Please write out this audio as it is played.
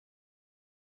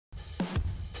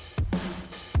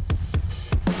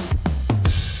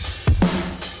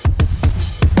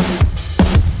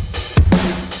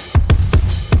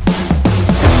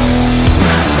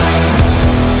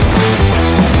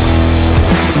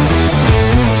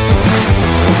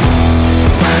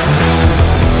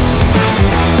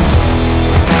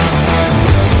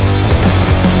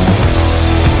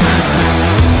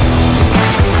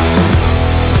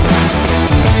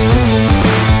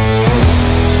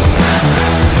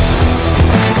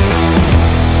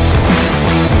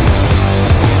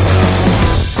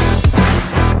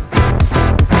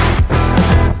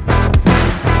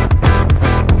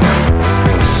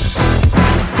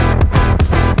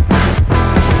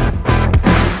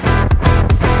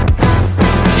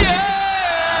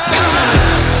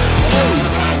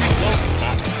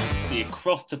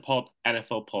Cross to Pod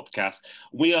NFL podcast.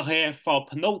 We are here for our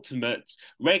penultimate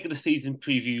regular season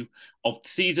preview of the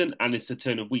season, and it's the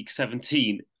turn of week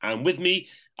 17. And with me,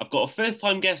 I've got a first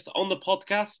time guest on the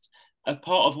podcast, a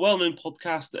part of a well known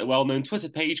podcast, a well known Twitter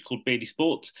page called Bailey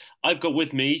Sports. I've got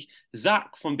with me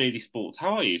Zach from Bailey Sports.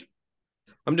 How are you?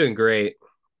 I'm doing great.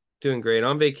 Doing great.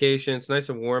 On vacation. It's nice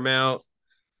and warm out.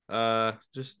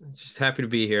 Just happy to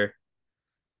be here.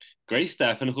 Great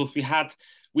stuff. And of course, we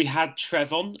had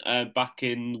Trev on back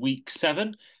in week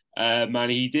 7,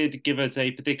 and he did give us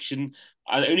a prediction.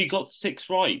 I only got 6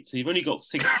 right, so you've only got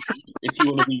 6 if you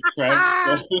want to beat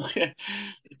Trev.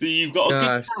 So you've got a good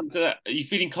Gosh, chance. Are you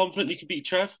feeling confident you can beat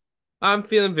Trev? I'm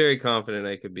feeling very confident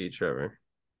I could beat Trevor.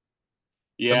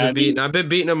 Yeah, I mean, I've been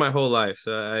beating him my whole life,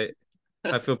 so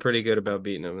I feel pretty good about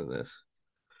beating him in this.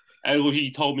 well,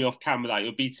 you told me off camera that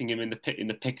you're beating him in the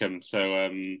pick'em. So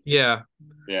Yeah,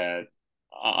 yeah,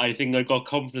 I think I got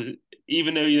confidence.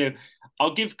 Even though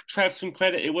I'll give Trev some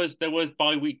credit. There was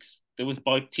bye weeks, there was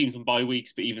bye teams on bye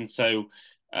weeks, but even so,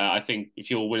 I think if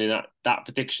you're winning that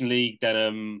prediction league,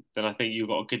 then I think you've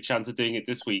got a good chance of doing it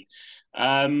this week.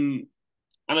 Um,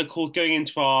 and of course, going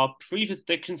into our previous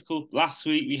predictions, called last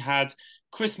week we had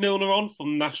Chris Milner on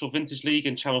from National Vintage League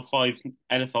and Channel 5's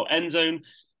NFL End Zone.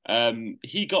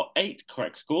 He got 8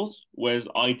 correct scores, whereas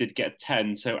I did get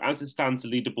 10. So as it stands, the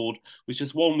leaderboard with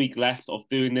just 1 week left of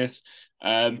doing this.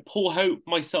 Paul Hope,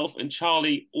 myself, and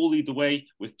Charlie all lead the way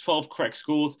with 12 correct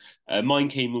scores. Mine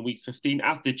came in week 15,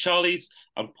 as did Charlie's,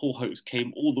 and Paul Hope's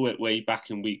came all the way back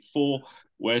in week 4.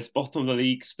 Whereas bottom of the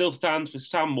league still stands with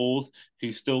Sam Moores,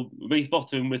 who still remains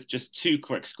bottom with just 2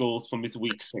 correct scores from his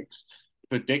week 6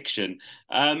 prediction.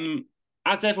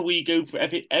 As ever, we go for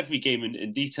every game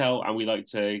in detail, and we like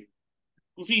to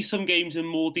review some games in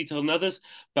more detail than others.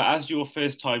 But as your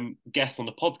first time guest on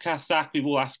the podcast, Zach, we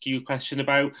will ask you a question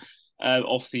about,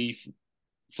 obviously,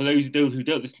 for those who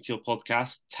don't listen to your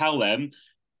podcast, tell them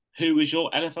who is your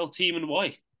NFL team and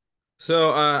why.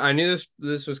 so I knew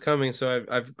this was coming, so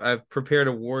I've prepared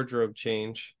a wardrobe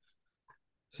change.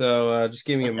 So just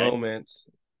give me a Okay, moment.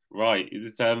 right.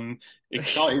 It's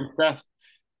exciting stuff.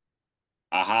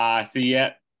 Aha, see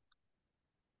ya.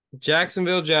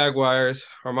 Jacksonville Jaguars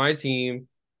are my team,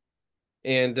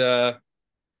 and are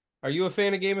you a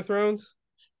fan of Game of Thrones?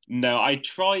 No, I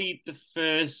tried the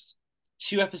first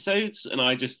 2 episodes and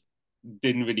I just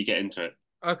didn't really get into it.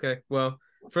 Okay, well,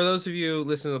 for those of you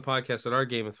listening to the podcast that are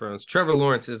Game of Thrones, Trevor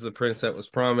Lawrence is the prince that was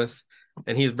promised,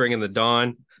 and he's bringing the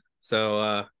dawn.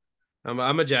 So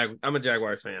I'm a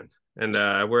Jaguars fan, and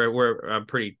I'm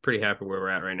pretty happy where we're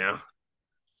at right now.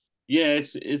 Yeah,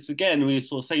 it's again, we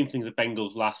saw the same thing with the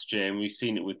Bengals last year, and we've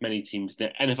seen it with many teams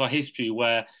in the NFL history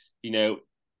where, you know,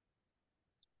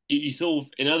 you sort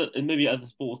of in maybe other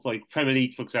sports like Premier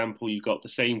League, for example, you've got the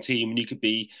same team and you could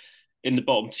be in the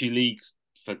bottom 2 leagues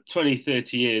for 20,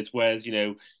 30 years. Whereas,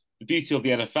 the beauty of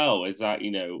the NFL is that,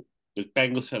 the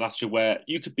Bengals for last year where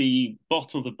you could be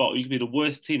bottom of the bottom, you could be the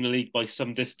worst team in the league by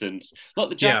some distance, like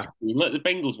the Jags, Yeah, like the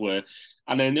Bengals were.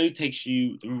 And I know it takes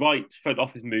you the right front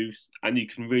office moves and you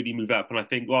can really move up. And I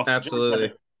think whilst the Jags,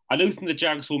 absolutely. I don't think the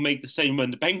Jags will make the same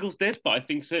run the Bengals did, but I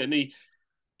think certainly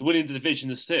winning the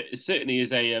division certainly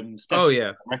is a step Oh in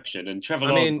yeah, the direction. And Trevor I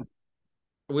Lawrence,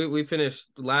 mean we finished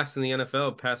last in the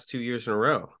NFL past 2 years in a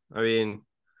row. I mean,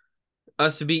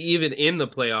 us to be even in the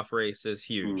playoff race is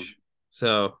hmm. huge.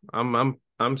 So I'm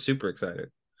super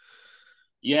excited.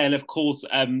 Yeah, and of course,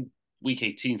 week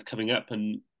 18 is coming up,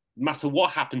 and no matter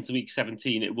what happens in week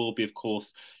 17, it will be, of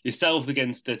course, yourselves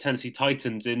against the Tennessee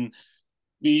Titans. In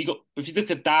you got if you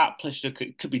look at that, plus you look at,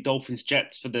 it could be Dolphins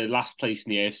Jets for the last place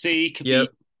in the AFC, could be Yep,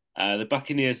 the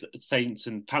Buccaneers, Saints,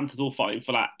 and Panthers all fighting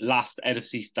for that last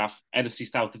NFC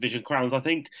South division crowns. I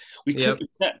think we could yep. be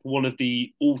set for one of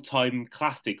the all-time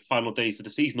classic final days of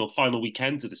the season or final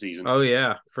weekends of the season. Oh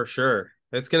yeah, for sure.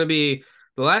 It's gonna be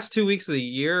the last 2 weeks of the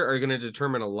year are gonna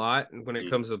determine a lot when it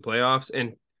Mm. comes to the playoffs,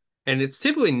 and it's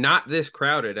typically not this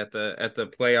crowded at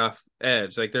the playoff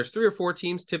edge. Like there's 3 or 4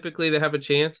 teams typically that have a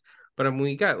chance, but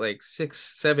we got like 6,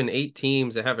 7, 8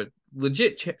 teams that have a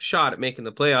legit shot at making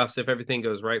the playoffs if everything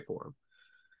goes right for them.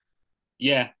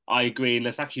 Yeah, I agree. And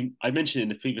I mentioned it in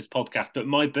the previous podcast, but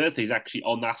my birthday is actually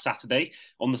on that Saturday,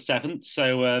 on the 7th.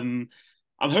 So I'm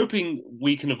hoping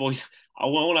we can avoid. I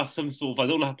want to have some sort of. I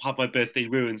don't want to have my birthday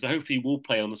ruined. So hopefully we'll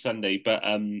play on the Sunday. But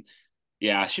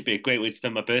yeah, it should be a great way to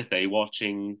spend my birthday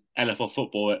watching NFL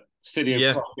football at Stadium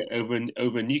Yeah, Crockett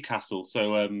over in Newcastle.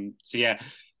 So yeah,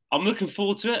 I'm looking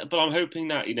forward to it. But I'm hoping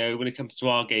that when it comes to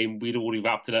our game, we'd already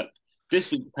wrapped it up this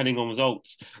week, depending on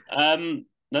results.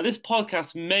 Now, this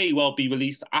podcast may well be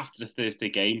released after the Thursday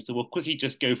game, so we'll quickly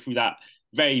just go through that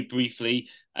very briefly,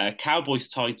 Cowboys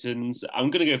Titans. I'm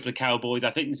going to go for the Cowboys.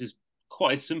 I think this is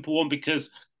quite a simple one because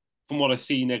from what I've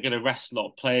seen, they're going to rest a lot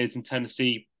of players in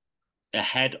Tennessee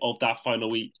ahead of that final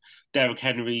week. Derrick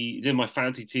Henry is in my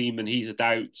fantasy team and he's a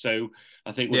doubt. So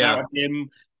I think Yeah. without him,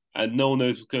 and no one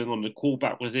knows what's going on in the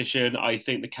quarterback position, I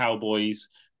think the Cowboys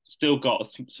still got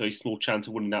a small chance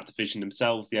of winning that division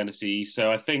themselves, the NFC.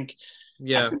 So I Yeah. think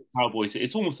the Cowboys,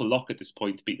 it's almost a lock at this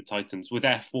point to beat the Titans with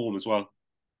their form as well.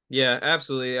 Yeah,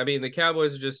 absolutely. I mean, the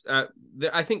Cowboys are just,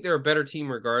 I think they're a better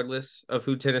team regardless of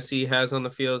who Tennessee has on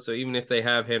the field. So even if they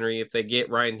have Henry, if they get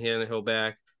Ryan Tannehill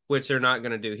back, which they're not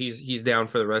going to do, he's down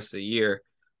for the rest of the year.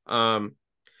 Um,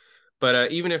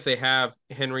 but even if they have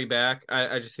Henry back,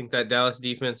 I just think that Dallas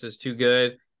defense is too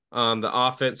good. The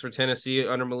offense for Tennessee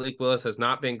under Malik Willis has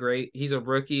not been great. He's a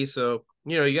rookie, so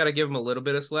you got to give him a little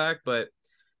bit of slack. But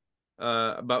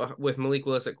with Malik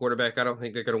Willis at quarterback, I don't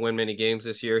think they're going to win many games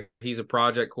this year. He's a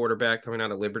project quarterback coming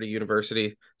out of Liberty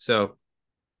University. So,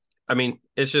 I mean,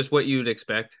 it's just what you'd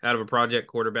expect out of a project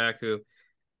quarterback who,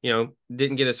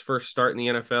 didn't get his first start in the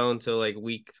NFL until like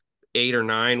week 8 or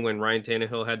 9 when Ryan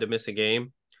Tannehill had to miss a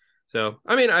game. So,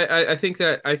 I mean, I think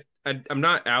that I'm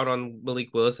not out on Malik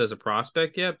Willis as a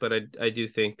prospect yet, but I do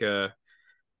think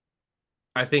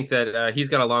I think that he's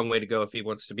got a long way to go if he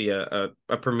wants to be a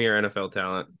premier NFL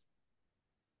talent.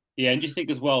 Yeah, and do you think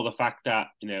as well the fact that,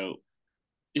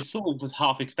 it sort of was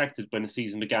half expected when the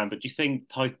season began, but do you think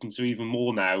Titans are even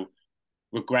more now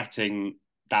regretting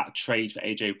that trade for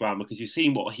AJ Brown because you've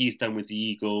seen what he's done with the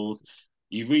Eagles.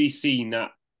 You've really seen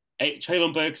that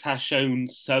Traylon Burks has shown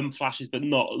some flashes, but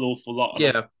not an awful lot. And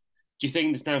Yeah, do you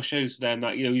think this now shows to them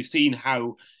that you've seen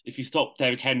how if you stop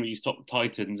Derrick Henry, you stop the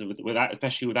Titans, and without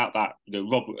especially without that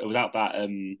without that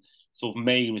sort of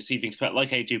main receiving threat like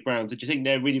AJ Brown. So do you think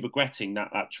they're really regretting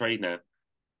that trade now?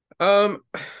 Um,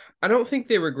 I don't think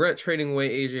they regret trading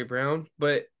away AJ Brown,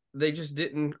 but they just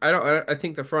didn't. I don't. I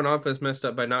think the front office messed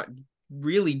up by not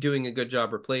really doing a good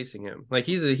job replacing him. Like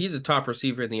he's a top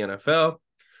receiver in the NFL.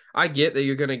 I get that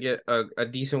you're going to get a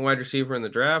decent wide receiver in the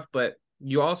draft, but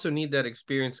you also need that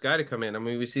experienced guy to come in. I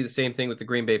mean, we see the same thing with the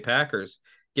Green Bay Packers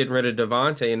getting rid of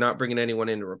Devontae and not bringing anyone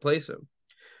in to replace him.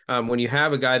 When you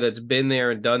have a guy that's been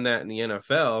there and done that in the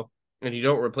NFL, and you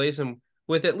don't replace him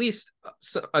with at least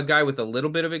a guy with a little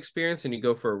bit of experience, and you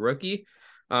go for a rookie,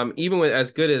 even with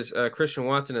as good as Christian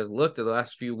Watson has looked in the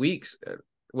last few weeks,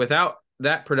 without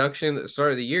that production at the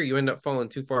start of the year, you end up falling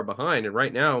too far behind. And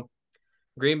right now,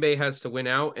 Green Bay has to win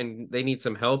out, and they need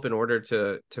some help in order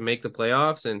to make the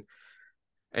playoffs.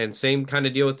 And same kind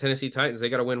of deal with Tennessee Titans. They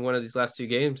got to win one of these last two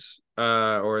games,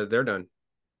 or they're done.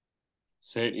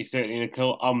 Certainly,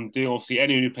 Nicole. Doing obviously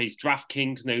anyone who plays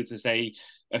DraftKings knows there's a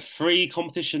free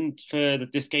competition for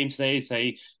this game today. It's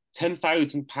a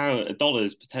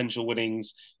 £10,000 potential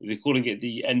winnings. They're calling it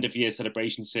the end of year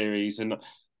celebration series, and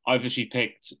I've actually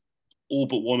picked all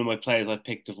but one of my players I've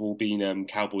picked have all been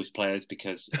Cowboys players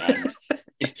because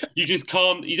you just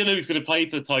can't. You don't know who's going to play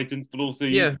for the Titans, but also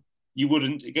Yeah, you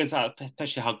wouldn't against that,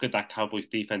 especially how good that Cowboys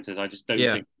defense is. I just don't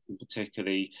yeah, think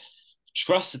particularly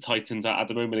trust the Titans at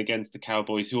the moment against the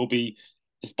Cowboys, who will be,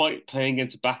 despite playing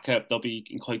against a backup, they'll be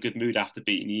in quite good mood after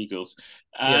beating the Eagles.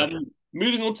 yeah.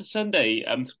 Moving on to Sunday,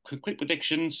 quick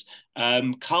predictions.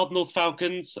 Cardinals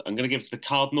Falcons. I'm going to give it to the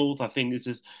Cardinals. I think this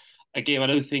is a game I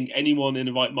don't think anyone in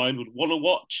the right mind would want to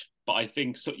watch, but I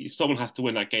think someone has to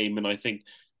win that game, and I think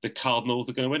the Cardinals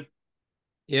are going to win.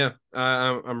 Yeah,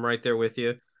 I'm right there with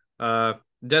you.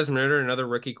 Desmond Ridder, another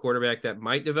rookie quarterback that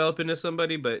might develop into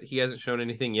somebody, but he hasn't shown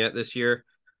anything yet this year.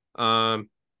 Um,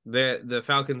 the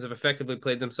Falcons have effectively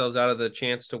played themselves out of the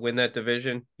chance to win that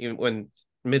division, even when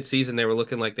midseason they were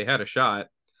looking like they had a shot.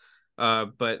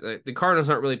 But the Cardinals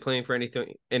aren't really playing for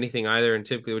anything either. And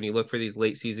typically, when you look for these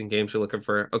late season games, you're looking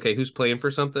for okay, who's playing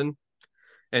for something,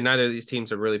 and neither of these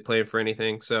teams are really playing for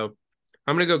anything. So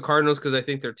I'm gonna go Cardinals because I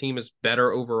think their team is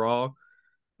better overall.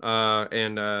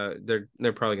 And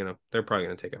they're probably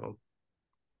gonna take it home.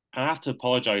 I have to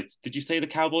apologize. Did you say the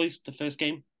Cowboys the first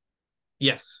game?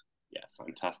 Yes. Yeah,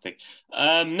 fantastic.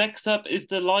 Next up is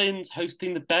the Lions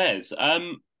hosting the Bears.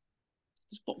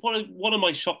 One of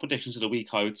my shot predictions of the week,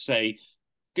 I would say,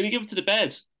 going to give it to the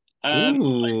Bears. Um,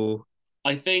 Ooh.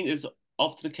 I think it's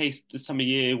often the case this time of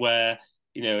year where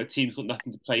a team's got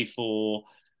nothing to play for.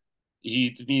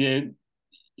 You know,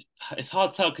 it's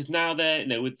hard to tell because now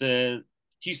they're with the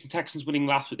Houston Texans winning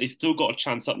last week, they've still got a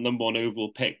chance at number one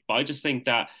overall pick. But I just think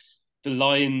that the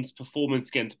Lions' performance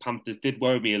against Panthers did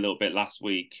worry me a little bit last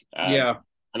week, Yeah.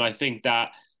 and I think that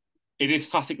it is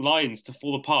classic Lions to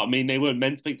fall apart. I mean, they weren't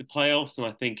meant to make the playoffs, and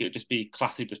I think it would just be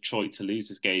classic Detroit to lose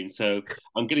this game. So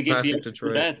I'm going to give the Classic edge to the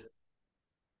Detroit. Bears.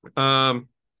 Um,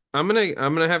 I'm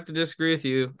gonna have to disagree with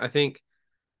you. I think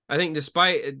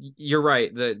despite you're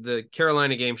right, the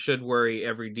Carolina game should worry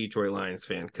every Detroit Lions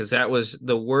fan because that was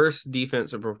the worst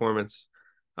defensive performance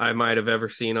I might have ever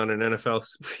seen on an NFL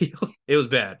field. It was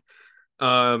bad.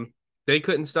 Um, they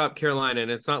couldn't stop Carolina, and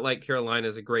it's not like Carolina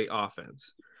is a great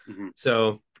offense. Mm-hmm.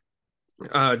 So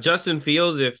Justin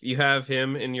Fields, if you have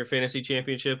him in your fantasy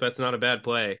championship, that's not a bad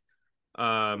play.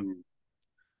 Um,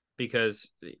 because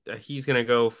he's going to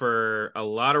go for a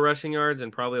lot of rushing yards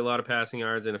and probably a lot of passing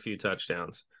yards and a few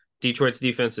touchdowns. Detroit's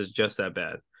defense is just that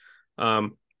bad.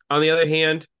 On the other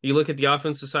hand, you look at the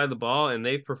offensive side of the ball, and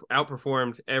they've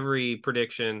outperformed every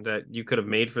prediction that you could have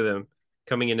made for them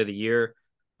coming into the year.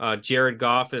 Jared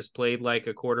Goff has played like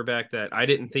a quarterback that I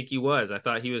didn't think he was. I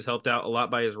thought he was helped out a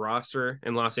lot by his roster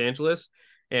in Los Angeles,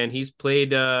 and he's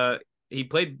played.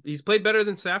 He's played better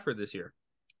than Stafford this year.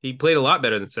 He played a lot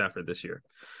better than Stafford this year.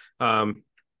 Um,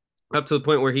 up to the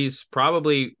point where he's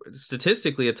probably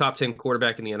statistically a top 10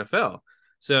 quarterback in the NFL.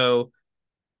 So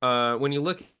when you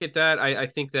look at that, I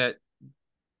think that,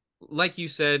 like you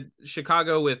said,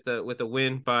 Chicago with a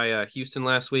win by Houston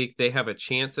last week, they have a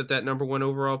chance at that number one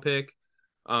overall pick.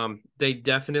 They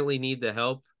definitely need the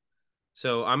help.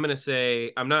 So I'm gonna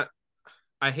say I'm not.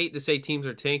 I hate to say teams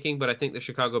are tanking, but I think the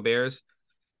Chicago Bears,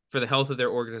 for the health of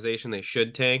their organization, they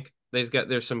should tank.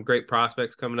 There's some great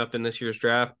prospects coming up in this year's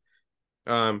draft.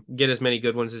 Get as many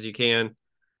good ones as you can.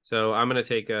 So I'm going to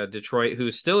take Detroit,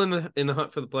 who's still in the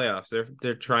hunt for the playoffs.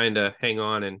 They're trying to hang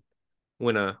on and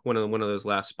win one of those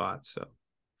last spots. So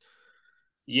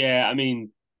Yeah, I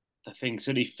mean, I think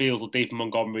certainly Fields or David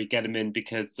Montgomery get him in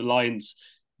because the Lions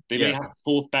they may yeah, have the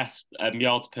fourth best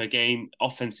yards per game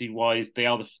offensive wise. They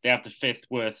have the fifth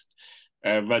worst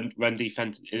run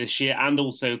defense this year, and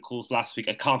also of course last week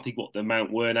I can't think what the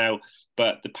amount were now,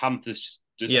 but the Panthers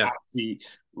just yeah, actually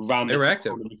ran they the were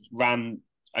active. ran.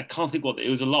 I can't think what it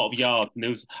was a lot of yards, and it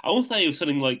was I won't say it was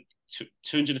something like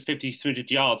 250,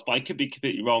 300 yards, but I could be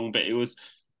completely wrong. But it was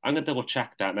I'm gonna double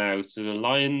check that now. So the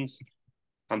Lions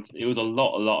and it was a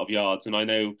lot of yards. And I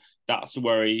know that's a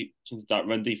worry since that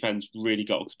run defense really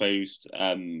got exposed.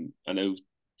 I know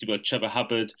Chuba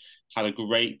Hubbard had a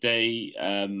great day.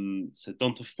 So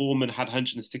Donta Foreman had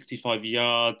 165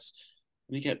 yards.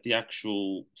 Let me get the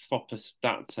actual proper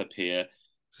stats up here.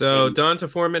 So So Donta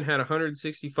Foreman had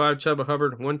 165, Chuba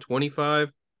Hubbard 125.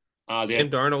 they had Sam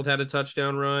Darnold had a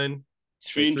touchdown run.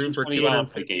 They threw for 320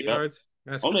 yards they 250 gave up. yards.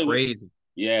 That's Oh no, crazy.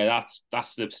 yeah,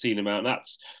 that's the obscene amount.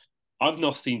 That's I've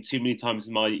not seen too many times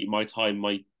in my time,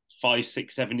 my 5,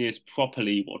 6, 7 years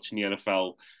properly watching the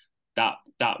NFL, that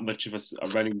much of a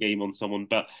running game on someone.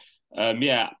 But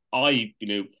yeah,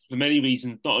 for many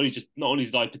reasons, not only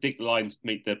did I predict the Lions to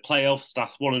make the playoffs,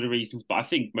 that's one of the reasons, but I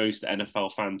think most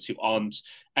NFL fans who aren't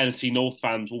NFC North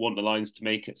fans will want the Lions to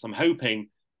make it. So I'm hoping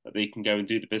that they can go and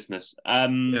do the business.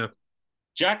 Yeah.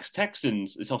 Jags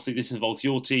Texans. It's obviously this involves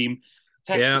your team.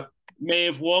 Texans Yeah. may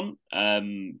have won,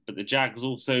 but the Jags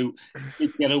also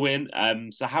did get a win.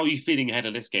 So how are you feeling ahead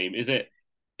of this game? Is it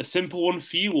a simple one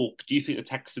for you, or do you think the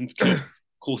Texans could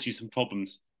cause you some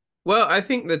problems? Well, I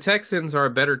think the Texans are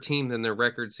a better team than their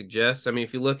record suggests. I mean,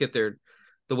 if you look at the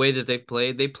way that they've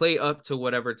played, they play up to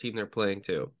whatever team they're playing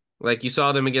to. Like you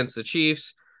saw them against the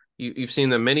Chiefs. You've seen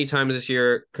them many times this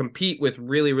year compete with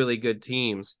really, really good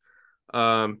teams.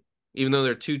 Even though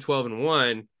they're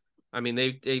 2-12-1, I mean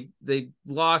they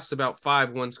lost about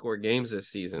 5 one-score games this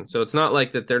season. So it's not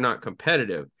like that they're not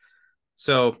competitive.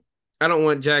 So I don't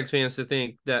want Jags fans to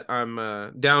think that I'm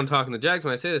down talking the Jags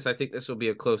when I say this. I think this will be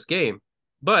a close game,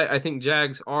 but I think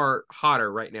Jags are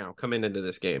hotter right now coming into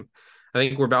this game. I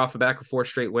think we're off the back of 4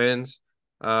 straight wins,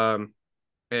 and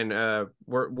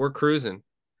we're cruising,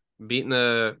 beating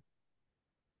the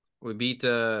we beat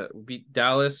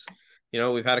Dallas.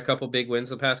 We've had a couple big wins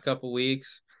the past couple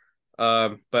weeks.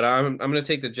 But I'm gonna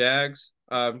take the Jags.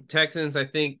 Texans, I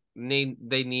think they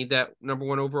need that number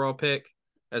one overall pick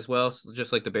as well,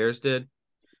 just like the Bears did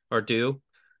or do.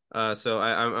 So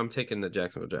I'm taking the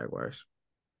Jacksonville Jaguars.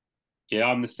 Yeah,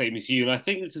 I'm the same as you, and I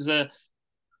think this is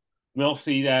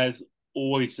obviously there's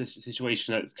always a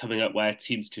situation that's coming up where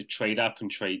teams could trade up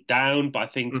and trade down. But I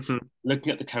think Mm-hmm.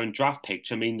 looking at the current draft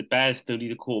picture, I mean, the Bears still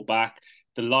need a quarterback.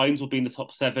 The Lions will be in the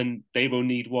top seven. They will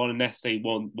need one unless they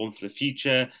want one for the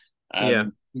future. Yeah,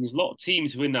 There's a lot of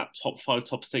teams who are in that top five,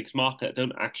 top six market that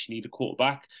don't actually need a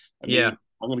quarterback. I yeah. mean,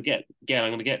 I'm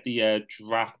gonna get the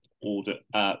draft order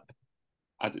up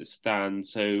as it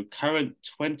stands. So current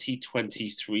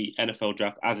 2023 NFL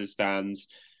draft as it stands.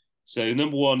 So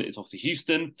number one is obviously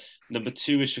Houston. Number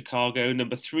two is Chicago.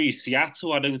 Number three is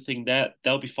Seattle. I don't think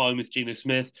they'll be fine with Geno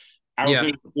Smith. Yeah,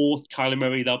 Arizona fourth, Kyler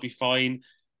Murray, they'll be fine.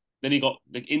 then you got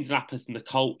the Indianapolis and the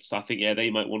Colts. I think yeah, they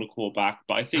might want a quarterback,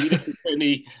 but I think you know,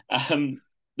 certainly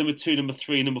number two, number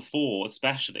three, number four,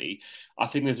 especially. I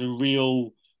think there's a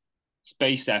real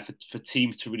space there for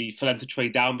teams to really for them to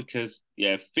trade down because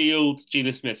yeah, Fields,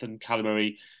 Geno Smith, and Kyler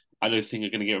Murray, I don't think are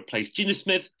going to get replaced. Geno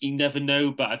Smith, you never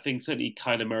know, but I think certainly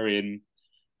Kyler Murray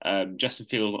and Justin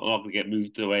Fields are not going to get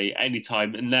moved away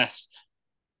anytime unless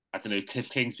I don't know Cliff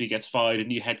Kingsbury gets fired, a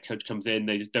new head coach comes in,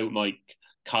 they just don't like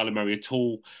Kyler Murray at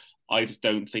all. I just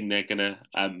don't think they're gonna.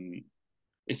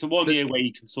 It's a 1 year where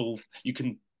you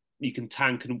can you can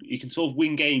tank and you can sort of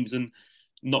win games and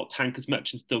not tank as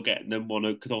much and still get them one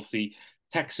because obviously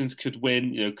Texans could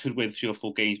win, you know, could win 3 or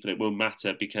 4 games, but it won't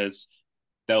matter because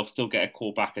they'll still get a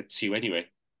call back at two anyway.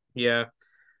 Yeah.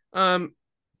 I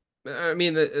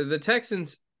mean the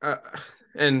Texans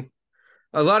and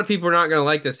a lot of people are not going to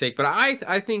like this take, but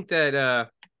I think that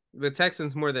the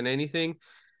Texans more than anything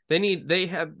they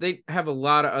have a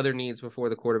lot of other needs before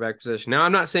the quarterback position. Now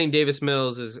I'm not saying Davis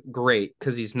Mills is great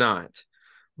because he's not,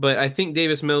 but I think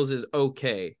Davis Mills is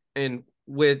okay. And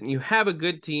when you have a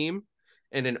good team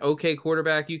and an okay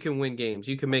quarterback, you can win games.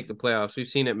 You can make the playoffs. We've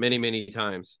seen it many, many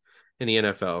times in the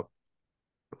NFL.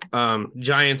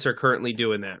 Giants are currently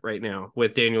doing that right now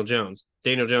with Daniel Jones.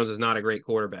 Daniel Jones is not a great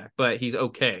quarterback, but he's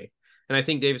okay. And I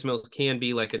think Davis Mills can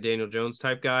be like a Daniel Jones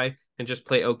type guy and just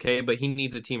play okay, but he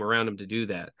needs a team around him to do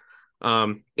that.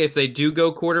 If they do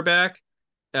go quarterback,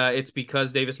 it's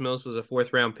because Davis Mills was a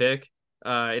 4th-round pick.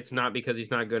 It's not because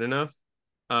he's not good enough.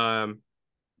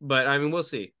 But I mean, we'll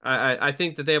see. I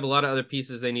think that they have a lot of other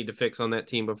pieces they need to fix on that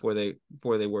team before they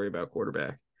worry about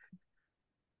quarterback.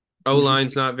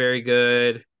 O-line's not very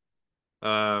good.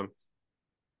 Let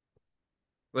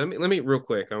me real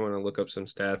quick. I want to look up some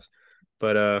stats,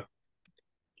 but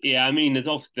yeah, I mean, there's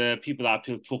also the people that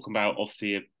people talking about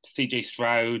obviously CJ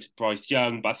Stroud, Bryce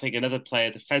Young, but I think another player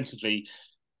defensively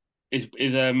is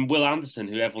Will Anderson,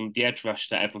 who everyone the edge rush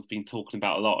that everyone's been talking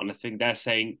about a lot, and I think they're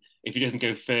saying if he doesn't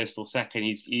go first or second,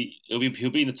 he'll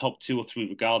be in the top 2 or 3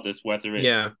 regardless, whether it's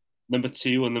yeah, number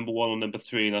 2 or number 1 or number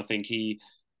 3, and I think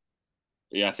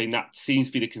I think that seems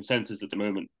to be the consensus at the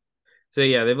moment. so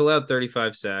yeah, they've allowed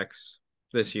 35 sacks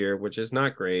this year, which is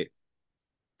not great.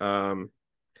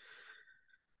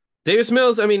 Davis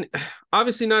Mills, I mean,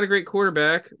 obviously not a great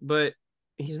quarterback, but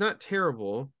he's not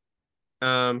terrible.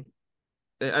 Um,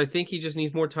 I think he just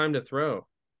needs more time to throw.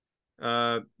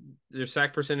 Their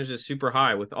sack percentage is super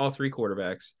high with all 3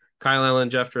 quarterbacks: Kyle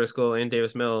Allen, Jeff Driscoll, and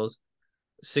Davis Mills.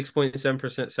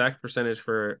 6.7% sack percentage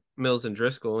for Mills and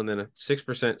Driscoll, and then a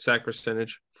 6% sack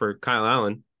percentage for Kyle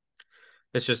Allen.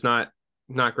 It's just not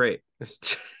great.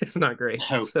 It's not great.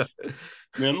 No, So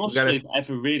I mean, I'm not sure gotta, they've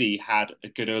ever really had a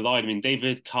good O line. I mean,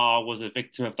 David Carr was a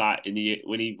victim of that in the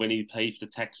when he played for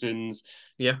the Texans.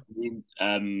 yeah,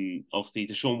 I mean, obviously,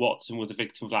 Deshaun Watson was a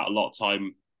victim of that a lot of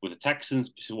time with the Texans,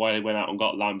 which is why they went out and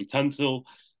got Lamby Tunsil.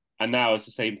 And now it's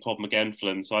the same problem again for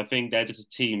them. So I think they're just a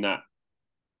team that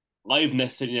I've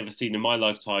necessarily never seen in my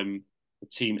lifetime a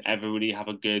team ever really have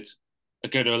a good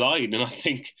O line. And I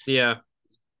think yeah,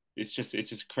 it's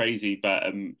just crazy. But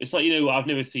it's like I've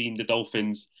never seen the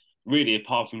Dolphins really,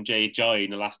 apart from Jay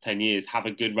in the last 10 years, have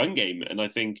a good run game. And I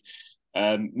think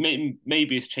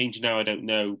maybe it's changing now. I don't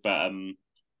know, but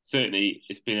certainly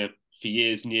it's been for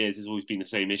years and years. It's always been the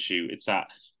same issue. It's that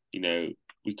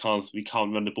we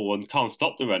can't run the ball and can't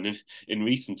stop the run in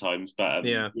recent times. But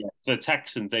yeah. yeah, for the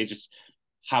Texans, they just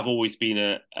have always been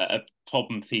a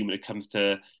problem theme when it comes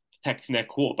to protecting their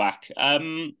quarterback.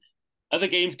 Other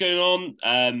games going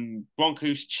on,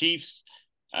 Broncos, Chiefs.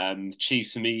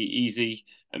 Chiefs for me, easy.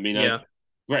 I mean, Yeah.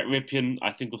 Brett Ripien,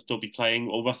 I think will still be playing,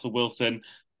 or Russell Wilson.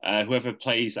 Whoever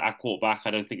plays at quarterback,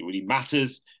 I don't think it really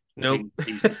matters. I Nope.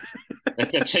 think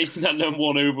they're chasing that number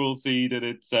 1 overall seed, and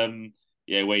it's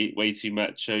yeah, way too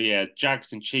much. So yeah,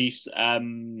 Jags and Chiefs.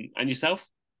 And yourself?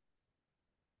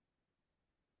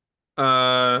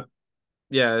 Yeah,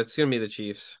 it's gonna be the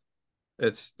Chiefs.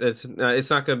 It's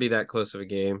not gonna be that close of a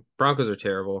game. Broncos are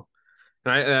terrible.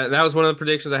 And that was one of the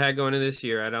predictions I had going into this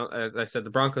year. I said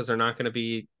the Broncos are not going to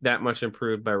be that much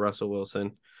improved by Russell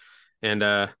Wilson, and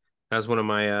that was one of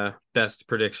my best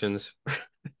predictions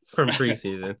from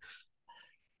preseason.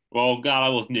 Well, glad I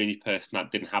wasn't the only person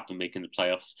that didn't have them making the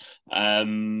playoffs.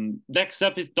 Next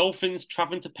up is Dolphins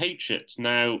traveling to Patriots.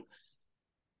 Now,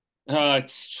 I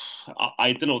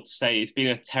don't know what to say. It's been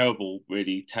a terrible,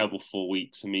 really terrible 4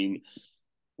 weeks. I mean,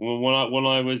 when I was, when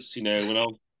I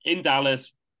was in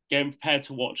Dallas, getting prepared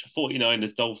to watch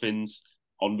 49ers Dolphins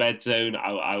on Red Zone,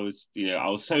 I was, I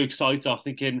was so excited. I was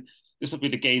thinking this will be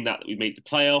the game that we make the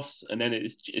playoffs, and then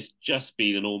it's just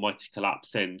been an almighty collapse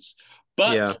since.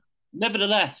 Yeah, But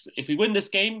nevertheless, if we win this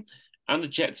game and the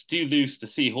Jets do lose to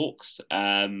Seahawks,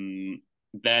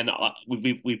 then I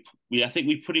think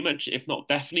we pretty much, if not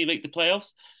definitely, make the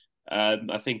playoffs.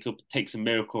 I think it takes a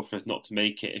miracle for us not to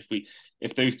make it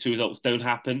if those two results don't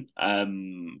happen.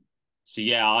 So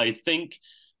yeah, I think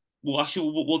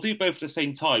we'll do both at the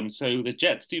same time. So the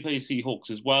Jets do play the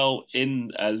Seahawks as well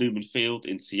in Lumen Field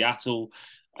in Seattle.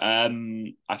 I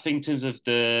think in terms of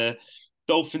the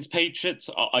Dolphins Patriots,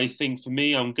 I think for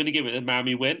me, I'm going to give it a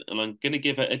Miami win, and I'm going to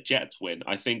give it a Jets win.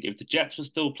 I think if the Jets were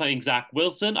still playing Zach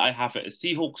Wilson, I have it a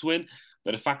Seahawks win.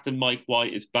 But the fact that Mike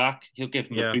White is back, he'll give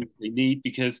them a Yeah. boost they need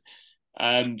because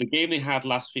the game they had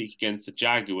last week against the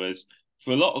Jaguars,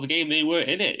 for a lot of the game, they were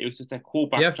in it. It was just their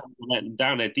quarterback Yeah. trying to let them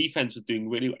down. Their defense was doing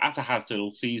really as it has done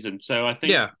all season. So I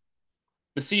think Yeah.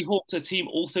 the Seahawks are a team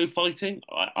also fighting.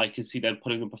 I can see them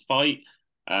putting up a fight.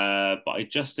 But I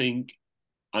just think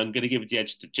I'm going to give the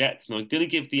edge to Jets, and I'm going to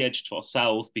give the edge to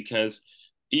ourselves because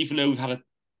even though we've had a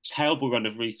terrible run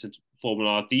of recent form, and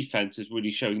our defense is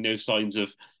really showing no signs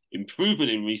of improvement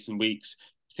in recent weeks,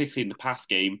 particularly in the pass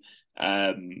game,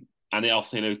 and they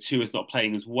also know Tua is not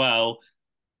playing as well.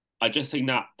 I just think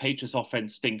that Patriots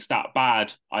offense stinks that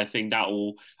bad. I think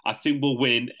we'll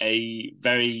win a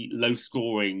very low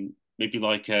scoring, maybe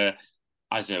like I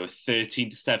don't know, a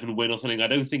 13-7 win or something. I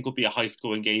don't think it'll be a high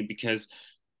scoring game because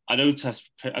I don't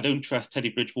trust Teddy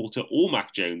Bridgewater or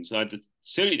Mac Jones.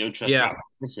 Certainly don't trust Yeah. Matt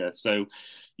Patricia. So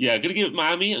yeah, I'm gonna give it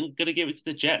Miami. I'm gonna give it to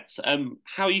the Jets.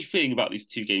 How are you feeling about these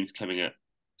two games coming up?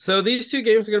 So these two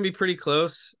games are going to be pretty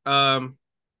close.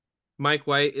 Mike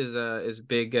White is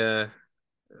big.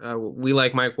 We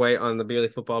like Mike White on the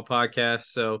Beerly Football Podcast.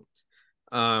 So,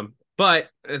 but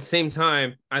at the same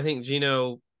time, I think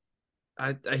Gino,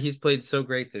 he's played so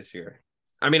great this year.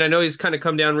 I mean, I know he's kind of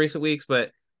come down recent weeks,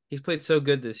 but he's played so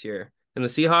good this year. And the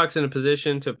Seahawks in a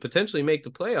position to potentially make the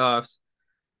playoffs.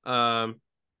 Um,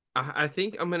 I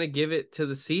think I'm going to give it to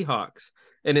the Seahawks.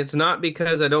 And it's not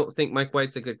because I don't think Mike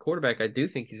White's a good quarterback. I do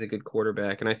think he's a good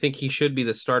quarterback, and I think he should be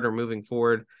the starter moving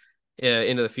forward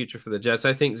into the future for the Jets.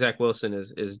 I think Zach Wilson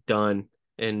is done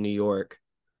in New York.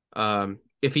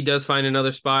 If he does find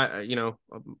another spot,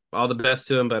 all the best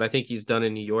to him. But I think he's done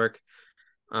in New York.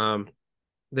 Um,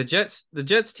 the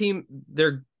Jets team,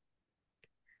 they're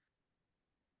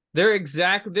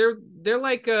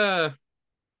like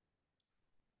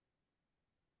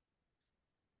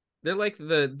they're like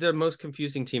the most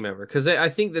confusing team ever because I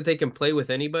think that they can play with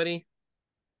anybody,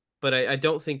 but I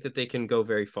don't think that they can go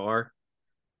very far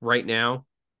right now.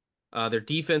 Their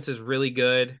defense is really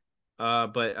good,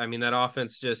 but I mean that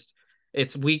offense just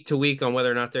it's week to week on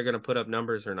whether or not they're going to put up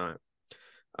numbers or not.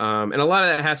 And a lot of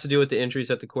that has to do with the injuries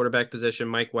at the quarterback position.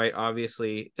 Mike White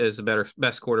obviously is the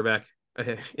best quarterback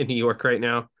in New York right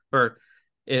now, or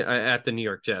at the New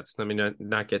York Jets. Let me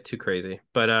not get too crazy,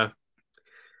 but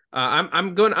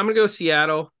I'm gonna go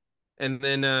Seattle, and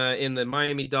then in the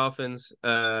Miami Dolphins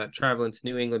traveling to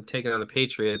New England taking on the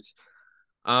Patriots.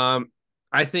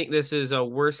 I think this is a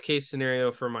worst case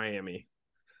scenario for Miami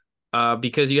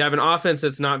because you have an offense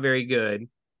that's not very good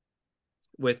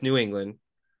with New England,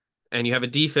 and you have a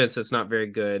defense that's not very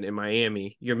good in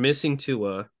Miami. You're missing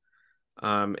Tua.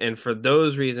 And for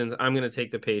those reasons, I'm going to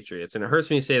take the Patriots. And it hurts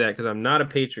me to say that because I'm not a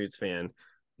Patriots fan,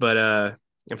 but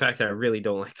in fact, I really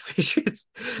don't like the Patriots.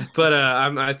 But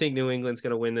I think New England's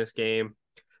going to win this game.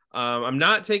 I'm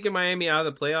not taking Miami out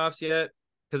of the playoffs yet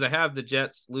because I have the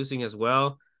Jets losing as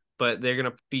well, but they're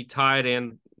going to be tied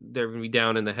and they're going to be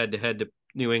down in the head-to-head to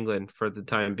New England for the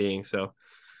time being. So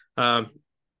I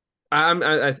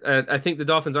think the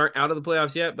Dolphins aren't out of the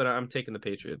playoffs yet, but I'm taking the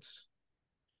Patriots.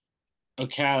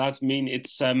 Okay, that's mean it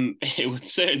would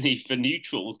certainly for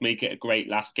neutrals make it a great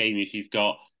last game if you've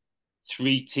got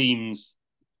three teams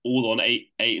all on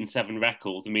 8-7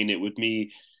 records. I mean, it would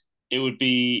be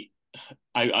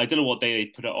I don't know what day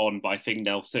they put it on, but I think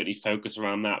they'll certainly focus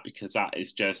around that because that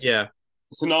is just Yeah.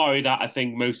 a scenario that I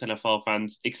think most NFL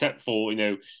fans, except for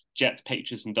Jets,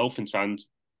 Patriots, and Dolphins fans,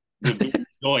 would really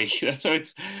enjoy. So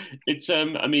it's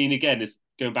I mean again it's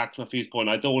going back to my previous point.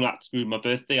 I don't want that to move my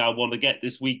birthday. I want to get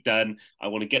this week done. I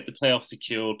want to get the playoffs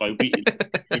secured by beating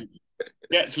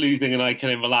Jets losing and I can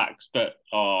then relax. But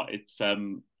it's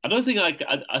I don't think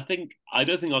I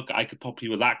don't think I could properly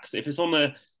relax if it's on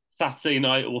a Saturday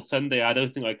night or Sunday. I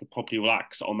don't think I could properly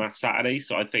relax on that Saturday.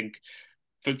 So I think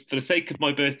for the sake of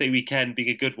my birthday weekend being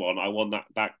a good one, I want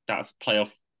that playoff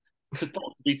to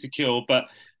be secure. But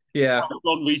Yeah.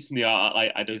 on recently,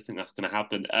 I don't think that's going to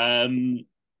happen.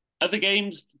 Other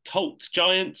games, Colts,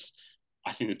 Giants.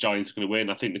 I think the Giants are going to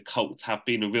win. I think the Colts have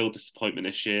been a real disappointment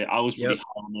this year. I was really Yep.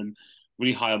 high on them,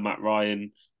 really high on Matt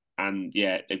Ryan, and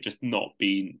yeah, they've just not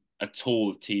been at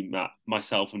all the team that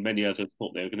myself and many others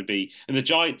thought they were going to be. And the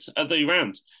Giants, other way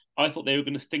around, I thought they were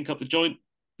going to stink up the joint.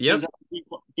 Turns Yep.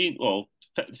 out, well,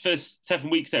 the first 7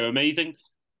 weeks they were amazing.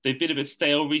 They've been a bit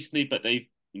stale recently, but they've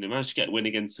managed to get a win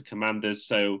against the Commanders.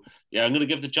 So yeah, I'm going to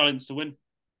give the Giants a win.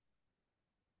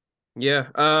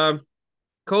 Yeah.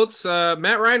 Colts.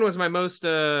 Matt Ryan was my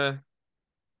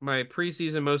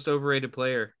preseason most overrated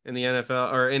player in the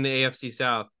NFL or in the AFC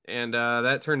South, and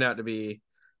that turned out to be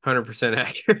 100%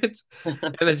 accurate.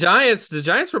 And the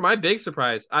Giants were my big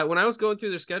surprise. When I was going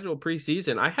through their schedule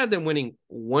preseason, I had them winning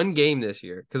one game this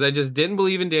year because I just didn't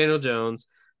believe in Daniel Jones.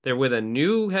 They're with a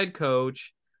new head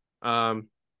coach,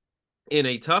 in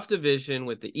a tough division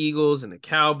with the Eagles and the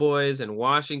Cowboys and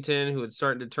Washington, who had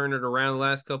started to turn it around the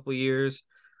last couple of years.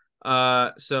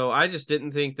 So I just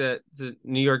didn't think that the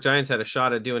New York Giants had a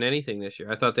shot at doing anything this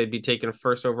year. I thought they'd be taking a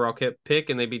first overall pick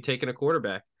and they'd be taking a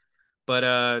quarterback.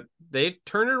 But they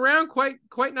turned it around quite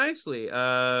nicely.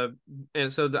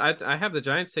 And so I have the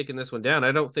Giants taking this one down.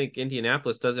 I don't think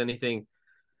Indianapolis does anything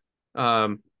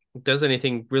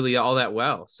really all that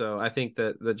well. So I think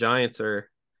that the Giants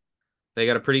they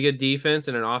got a pretty good defense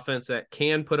and an offense that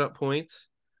can put up points,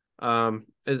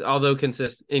 although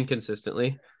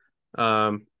inconsistently.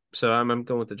 So I'm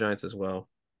going with the Giants as well.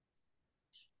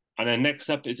 And then next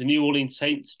up is the New Orleans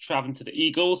Saints traveling to the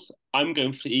Eagles. I'm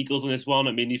going for the Eagles on this one.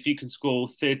 I mean, if you can score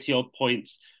 30 odd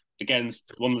points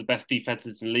against one of the best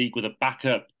defenses in the league with a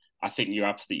backup, I think you're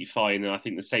absolutely fine. And I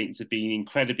think the Saints have been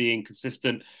incredibly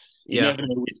inconsistent. You never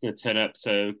know who's going to turn up.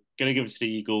 So going to give it to the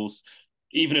Eagles.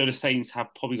 Even though the Saints have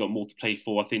probably got more to play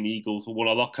for, I think the Eagles will want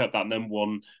to lock up that number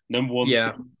one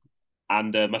Yeah. seed.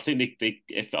 And I think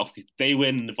if obviously they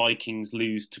win and the Vikings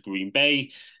lose to Green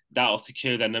Bay, that'll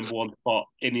secure their number one spot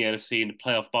in the NFC in the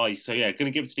playoff bye. So yeah,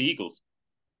 going to give it to the Eagles.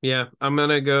 Yeah, I'm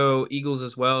gonna go Eagles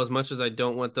as well. As much as I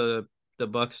don't want the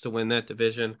Bucks to win that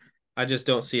division, I just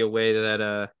don't see a way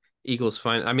that Eagles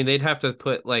find. I mean, they'd have to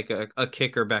put like a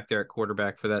kicker back there at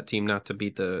quarterback for that team not to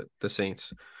beat the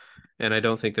Saints, and I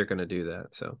don't think they're gonna do that.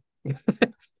 So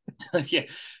Yeah,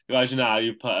 imagine now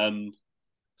you put I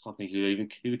can't think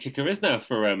who the kicker is now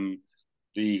for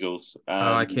the Eagles.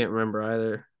 I can't remember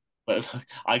either. But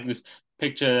I can just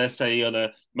picture, let's say,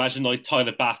 imagine like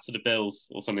Tyler Bass for the Bills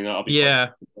or something. That'll be quite. Yeah,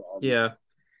 yeah,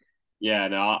 Yeah,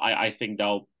 no, I think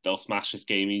they'll smash this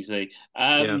game easily.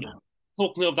 yeah.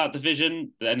 Talking of that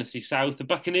division, the NFC South, the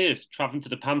Buccaneers traveling to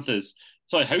the Panthers.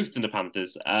 Sorry, hosting the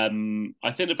Panthers. I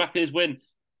think the Buccaneers win.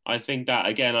 I think that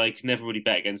again, I can never really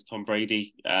bet against Tom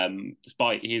Brady,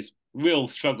 despite his real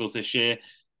struggles this year.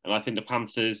 And I think the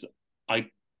Panthers, I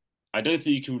don't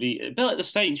think you can really, a bit like the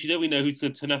Saints, you don't really know who's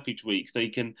going to turn up each week. They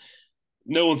can.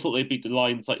 No one thought they'd beat the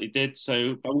Lions like they did, so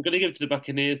I'm going to give it to the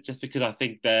Buccaneers just because I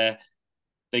think they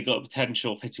got the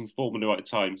potential of hitting form at the right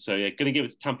time. So yeah, going to give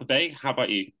it to Tampa Bay. How about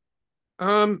you?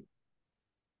 Um,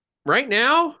 right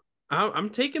now, I'm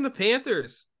taking the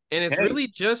Panthers, and it's Okay. really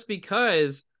just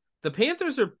because the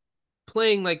Panthers are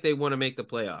playing like they want to make the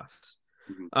playoffs.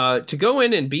 Mhm. To go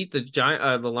in and beat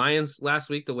the Lions last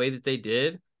week the way that they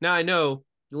did. Now I know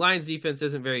the Lions defense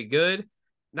isn't very good.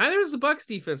 Neither is the Bucks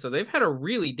defense, so they've had a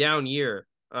really down year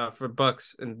for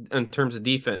Bucks in terms of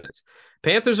defense.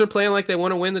 Panthers are playing like they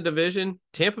want to win the division.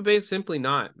 Tampa Bay is simply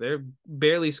not. They're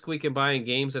barely squeaking by in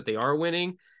games that they are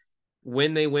winning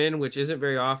when they win, which isn't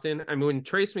very often. I mean, when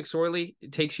Trace McSorley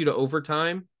takes you to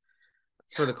overtime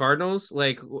for the Cardinals,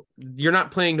 like you're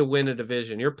not playing to win a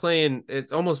division. You're playing.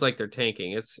 It's almost like they're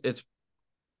tanking. It's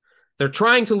they're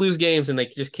trying to lose games and they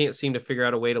just can't seem to figure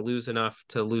out a way to lose enough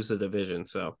to lose the division.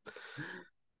 So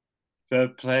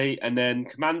Third play, and then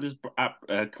Commanders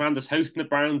hosting the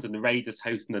Browns and the Raiders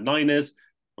hosting the Niners.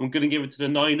 I'm going to give it to the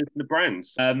Niners and the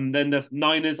Browns. Then the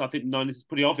Niners, I think the Niners is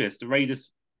pretty obvious. The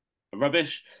Raiders are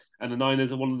rubbish, and the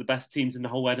Niners are one of the best teams in the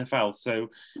whole NFL. So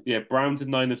yeah, Browns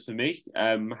and Niners for me.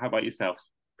 How about yourself?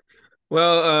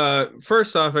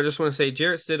 first off, I just want to say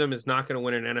Jarrett Stidham is not going to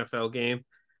win an NFL game.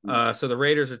 So the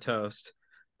Raiders are toast.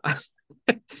 I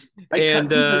and couldn't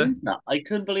believe that. I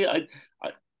couldn't believe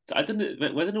I don't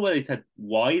know whether they said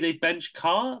why they benched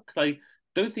Carr because I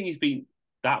don't think he's been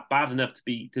that bad enough to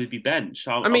be benched.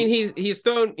 I mean, he's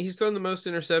thrown the most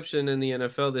interception in the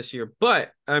NFL this year,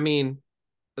 but I mean,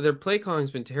 their play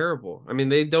calling's been terrible. I mean,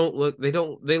 they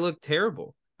look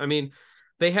terrible. I mean,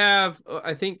 they have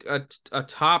I think a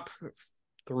top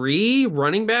three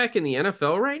running back in the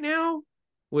NFL right now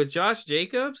with Josh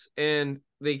Jacobs, and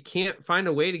they can't find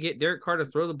a way to get Derek Carr to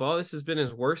throw the ball. This has been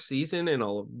his worst season in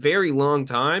a very long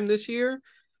time this year.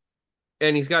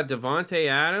 And he's got Devontae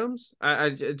Adams.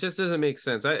 It just doesn't make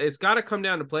sense. It's got to come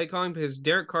down to play calling because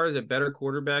Derek Carr is a better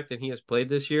quarterback than he has played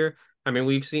this year. I mean,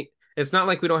 we've seen. It's not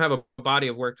like we don't have a body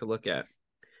of work to look at.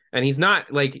 and he's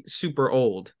not like super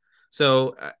old.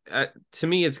 So to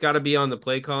me, it's got to be on the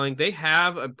play calling. They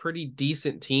have a pretty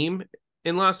decent team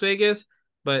in Las Vegas,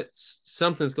 but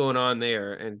something's going on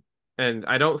there, and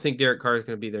I don't think Derek Carr is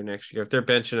going to be there next year if they're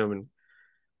benching him.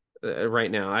 And right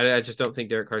now, I just don't think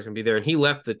Derek Carr is going to be there. And he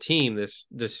left the team this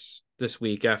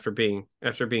week after being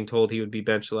told he would be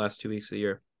benched the last 2 weeks of the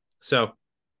year. So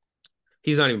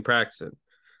he's not even practicing.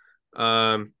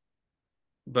 Um,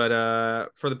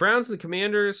 but for the Browns and the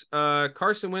Commanders,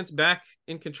 Carson Wentz back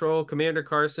in control. Commander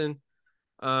Carson.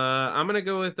 I'm gonna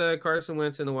go with Carson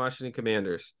Wentz and the Washington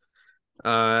Commanders.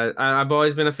 I've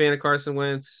always been a fan of Carson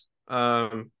Wentz.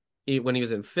 When he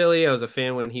was in Philly, I was a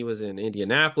fan when he was in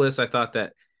Indianapolis. I thought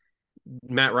that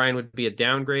Matt Ryan would be a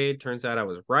downgrade. Turns out I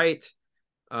was right.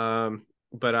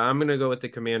 But I'm gonna go with the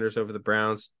Commanders over the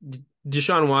Browns.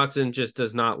 Deshaun Watson just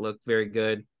does not look very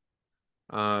good.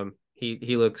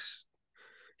 He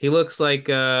looks like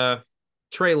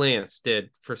Trey Lance did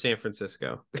for San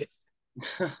Francisco, which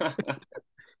I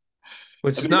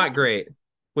is mean, not great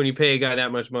when you pay a guy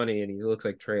that much money and he looks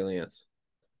like Trey Lance.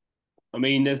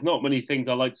 there's not many things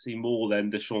I like to see more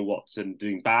than Deshaun Watson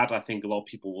doing bad. I think a lot of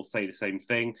people will say the same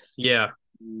thing. Yeah,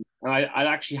 And I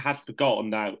actually had forgotten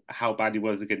now how bad he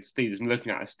was against Steelers. I'm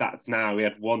looking at his stats now. He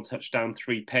had 1 touchdown,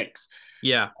 3 picks.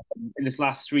 yeah, In his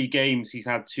last 3 games, he's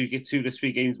had two to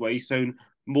 3 games where he's thrown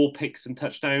more picks and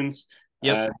touchdowns.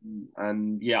 yep,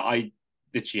 And yeah, I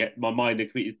literally, my mind had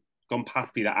completely gone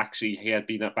past me that actually he had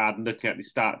been that bad. And looking at the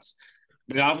stats,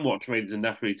 I haven't watched Raiders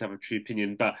enough really to have a true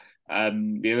opinion, but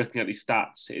looking at these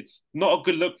stats, it's not a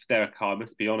good look for Derek Carr,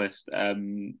 let's be honest.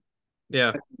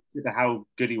 yeah, Consider how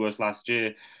good he was last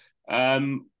year.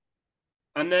 Um,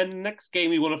 and then next game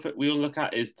we want to look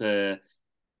at is the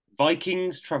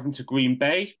Vikings traveling to Green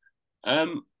Bay.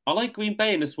 I like Green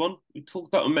Bay in this one. We talked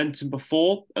about momentum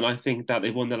before, and I think that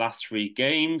they've won the last 3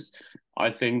 games. I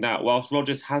think that whilst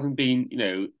Rodgers hasn't been,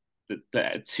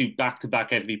 the 2 back-to-back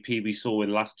MVP we saw in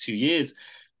the last 2 years,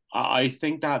 I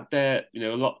think that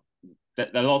a lot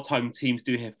of time teams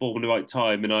do hit form in the right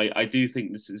time, and I do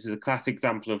think this is a classic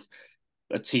example of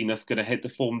a team that's going to hit the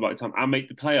form right time and make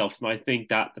the playoffs. And I think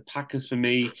that the Packers, for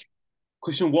me,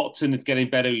 Christian Watson is getting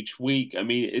better each week.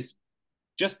 It's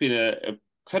just been a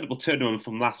incredible turnaround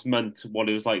from last month to what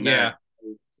it was like now.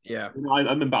 yeah, yeah, I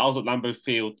remember I was at Lambeau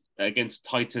Field against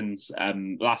Titans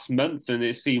last month, and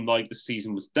it seemed like the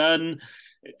season was done.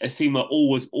 It seemed like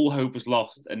all hope was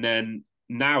lost, and then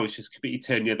now it's just completely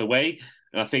turned the other way.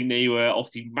 And I think they were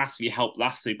obviously massively helped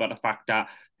last week by the fact that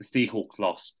the Seahawks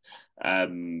lost,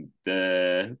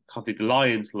 the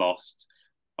Lions lost.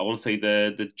 I want to say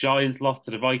the Giants lost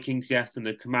to the Vikings, yes, and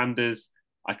the Commanders.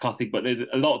 I can't think, but a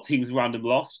lot of teams around them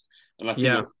lost, and I think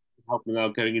yeah. that's helping now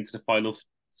going into the final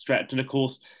stretch. And of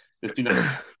course, there's been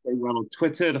that going around on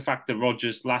Twitter, the fact that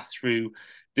Rodgers last through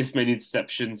this many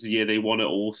interceptions the year they won it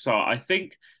all. So I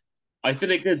think they're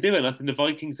going to do it. I think the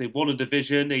Vikings, they've won a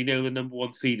division. They know the number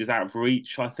one seed is out of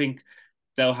reach. I think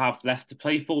they'll have less to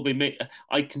play for.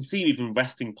 I can see even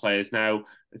resting players now,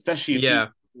 especially if the Yeah,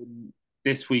 win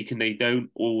this week and they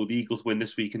don't, or the Eagles win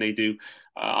this week and they do.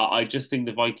 I just think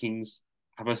the Vikings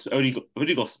have only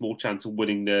got a small chance of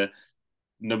winning the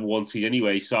number one seed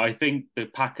anyway. So I think the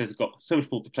Packers have got so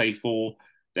much more to play for.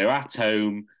 They're at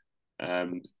home.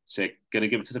 So going to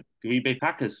give it to the Green Bay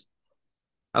Packers.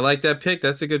 I like that pick.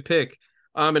 That's a good pick.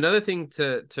 Another thing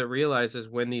to realize is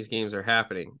when these games are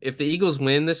happening. If the Eagles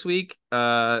win this week,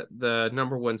 the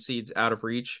number one seed's out of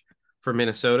reach for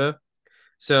Minnesota.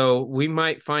 So we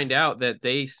might find out that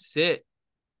they sit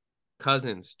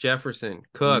Cousins, Jefferson,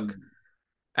 Cook Mm,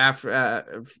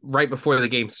 after right before the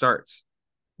game starts.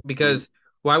 mm, Because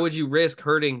why would you risk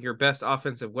hurting your best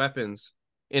offensive weapons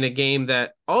in a game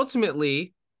that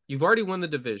ultimately you've already won the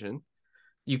division?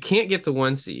 You can't get the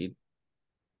one seed.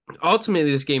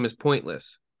 Ultimately, this game is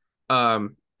pointless.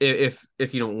 If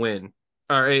you don't win,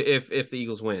 or if the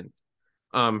Eagles win,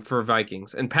 for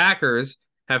Vikings and Packers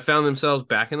have found themselves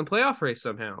back in the playoff race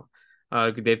somehow.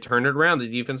 They've turned it around. The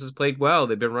defense has played well.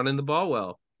 They've been running the ball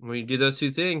well. When you do those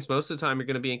two things, most of the time you're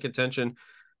going to be in contention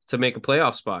to make a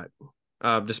playoff spot,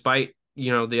 despite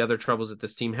the other troubles that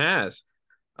this team has.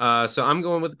 So I'm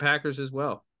going with the Packers as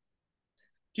well.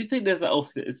 Do you think there's that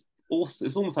also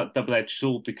it's almost like double-edged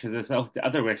sword because there's also the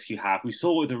other risk you have. We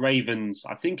saw with the Ravens,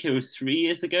 I think it was 3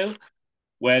 years ago,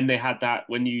 when they had that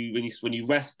when you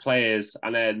rest players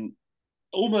and then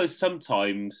almost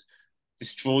sometimes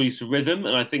destroys the rhythm.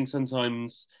 And I think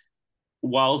sometimes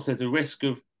whilst there's a risk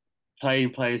of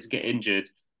playing players get injured,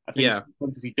 I think Yeah,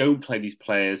 sometimes if you don't play these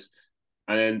players,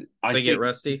 and then I they get think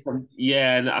rusty.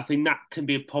 yeah, and I think that can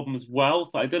be a problem as well.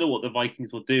 So I don't know what the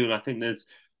Vikings will do, and I think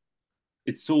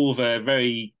it's sort of a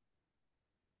very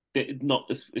not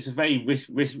it's a very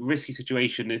risky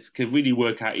situation. This could really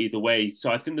work out either way.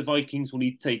 So I think the Vikings will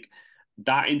need to take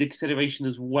that into consideration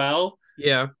as well.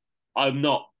 Yeah. I'm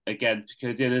not again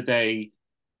because at the end of the day,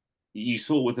 you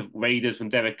saw with the Raiders when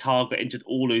Derek Carr got injured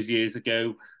all those years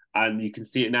ago, and you can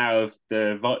see it now if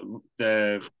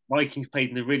the Vikings played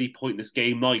in a really pointless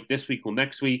game like this week or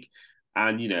next week,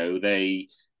 and they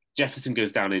Jefferson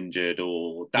goes down injured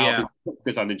or Dalvin Yeah. Cook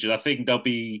goes down injured. I think there'll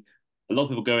be a lot of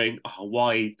people going, "Oh,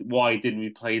 why didn't we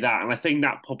play that?" And I think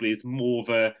that probably is more of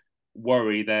a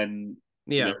worry than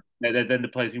Yeah. than the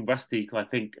players being rusty. I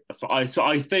think I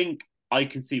think I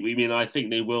can see what you mean. I think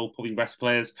they will probably rest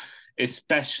players,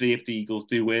 especially if the Eagles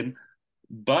do win.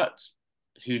 But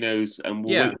who knows? And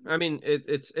we'll Yeah. wait. I mean,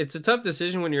 it's a tough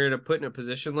decision when you're put in a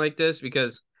position like this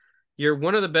because you're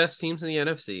one of the best teams in the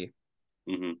NFC,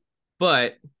 Mhm.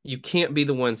 but you can't be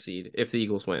the one seed if the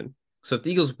Eagles win. So if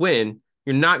the Eagles win,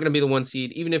 you're not going to be the one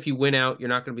seed. Even if you win out, you're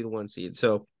not going to be the one seed.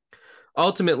 So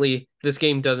ultimately, this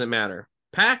game doesn't matter.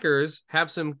 Packers have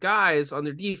some guys on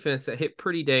their defense that hit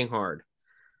pretty dang hard.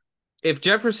 If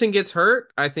Jefferson gets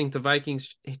hurt, I think the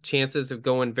Vikings' chances of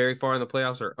going very far in the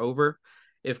playoffs are over.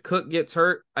 If Cook gets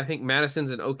hurt, I think Madison's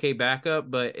an okay backup,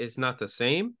 but it's not the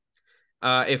same.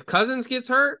 If Cousins gets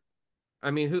hurt,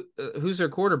 I mean, who's their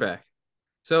quarterback?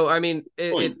 So I mean,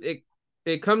 Point.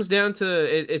 it comes down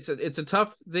to it's a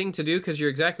tough thing to do because you're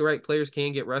exactly right. Players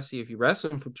can get rusty if you rest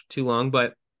them for too long,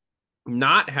 but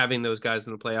not having those guys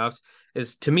in the playoffs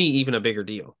is to me even a bigger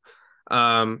deal.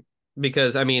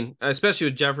 Because I mean, especially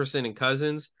with Jefferson and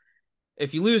Cousins,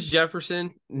 if you lose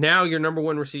Jefferson, now your number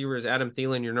one receiver is Adam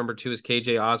Thielen, your number two is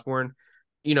KJ Osborne.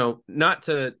 Not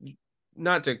to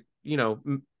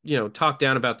talk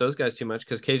down about those guys too much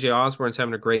because KJ Osborne's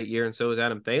having a great year and so is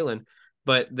Adam Thielen,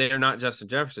 but they're not Justin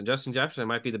Jefferson. Justin Jefferson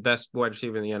might be the best wide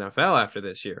receiver in the NFL after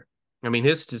this year. I mean,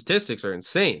 his statistics are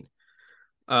insane.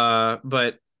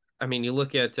 But I mean, you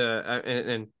look at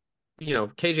and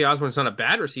KJ Osborne's not a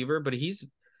bad receiver, but he's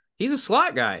a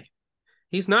slot guy.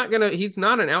 He's not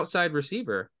an outside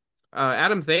receiver.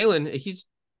 Adam Thielen, he's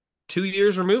 2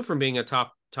 years removed from being a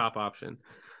top option.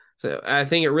 So I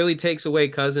think it really takes away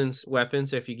Cousins'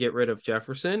 weapons if you get rid of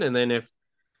Jefferson, and then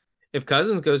if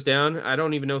Cousins goes down, I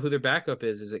don't even know who their backup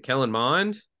is. Is it Kellen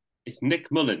Mond? It's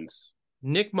Nick Mullins.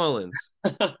 Nick Mullins.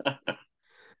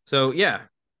 So yeah,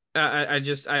 I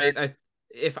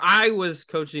if I was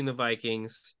coaching the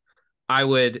Vikings, I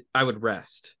would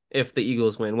rest if the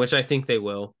Eagles win, which I think they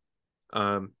will.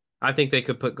 I think they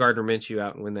could put Gardner Minshew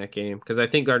out and win that game because I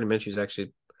think Gardner Minshew is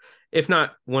actually, if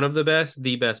not one of the best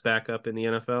backup in the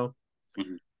NFL.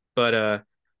 Mhm. But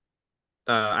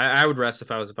I would rest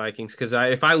if I was the Vikings because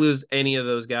if I lose any of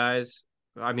those guys,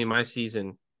 I mean my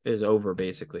season is over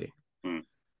basically. Mm.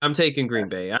 I'm taking Green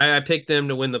Bay. I picked them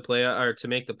to win the play or to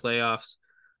make the playoffs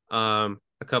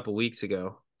a couple weeks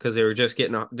ago because they're just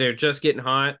getting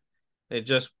hot. They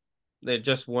just they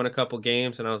just won a couple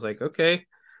games and I was like, okay,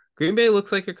 Green Bay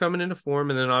looks like they're coming into form,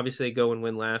 and then obviously they go and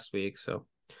win last week. So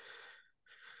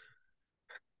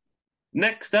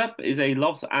Next up is a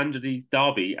Los Angeles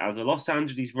derby as the Los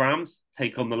Angeles Rams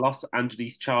take on the Los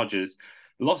Angeles Chargers.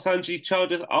 The Los Angeles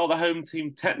Chargers are the home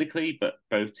team technically, but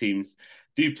both teams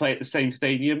do play at the same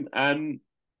stadium.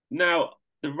 Now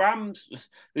the Rams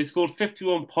they scored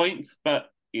 51 points,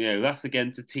 but that's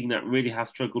against a team that really has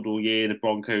struggled all year, the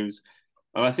Broncos.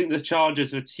 And I think the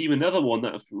Chargers are a team, another one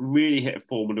that's really hit a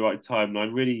form at the right time, and I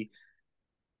really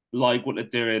like what they're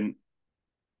doing.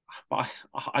 But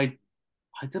I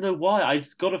don't know why. I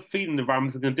just got a feeling the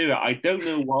Rams are going to do it. I don't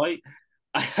know why.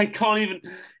 I can't even.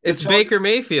 The it's Chargers, Baker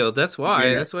Mayfield. That's why.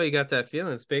 yeah, That's why you got that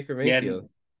feeling. It's Baker yeah, Mayfield.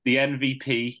 the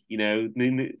MVP.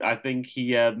 I think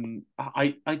he.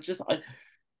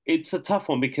 It's a tough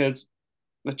one because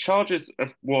the Chargers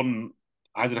have won.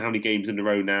 I don't know how many games in a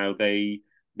row now. They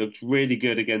looked really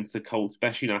good against the Colts,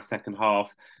 especially in our second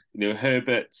half.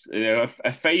 Herbert's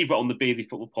a favorite on the Beardly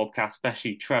Football Podcast,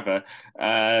 especially Trevor.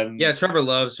 Yeah, Trevor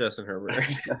loves Justin Herbert.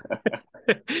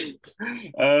 But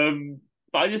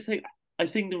I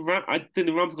think the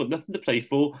Rams have got nothing to play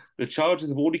for. The Chargers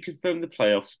have already confirmed the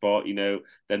playoff spot. They're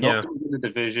not Yeah. going to win the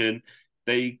division.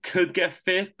 They could get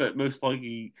fifth, but most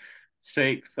likely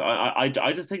sixth.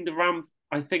 I just think the Rams.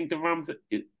 I think the Rams.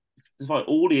 Despite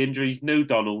all the injuries, no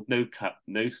Donald, no Cup,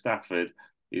 no Stafford.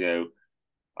 You know,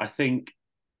 I think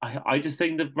I just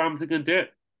think the Rams are going to do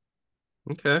it.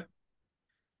 Okay.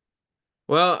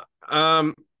 Well,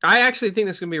 I actually think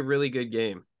this is gonna be a really good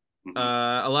game. Mhm.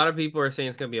 A lot of people are saying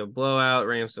it's gonna be a blowout.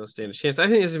 Rams don't stand a chance. I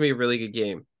think this is gonna be a really good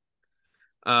game.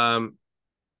 Um,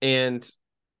 and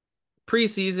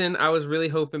preseason, I was really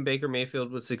hoping Baker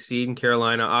Mayfield would succeed in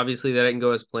Carolina. Obviously, that didn't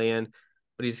go as planned.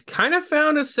 but he's kind of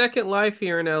found a second life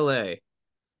here in LA.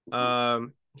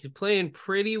 He's playing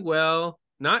pretty well.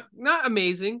 Not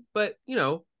amazing, but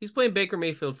he's playing Baker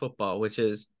Mayfield football, which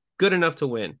is good enough to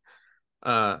win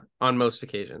on most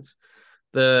occasions.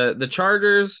 The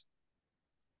Chargers,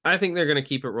 I think they're going to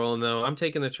keep it rolling though. I'm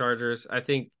taking the Chargers. I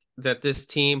think that this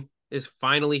team is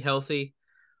finally healthy.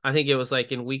 I think it was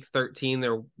like in week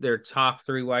 13 their top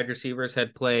 3 wide receivers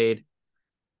had played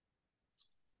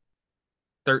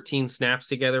 13 snaps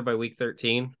together by week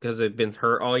 13 because they've been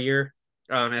hurt all year.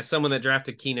 As someone that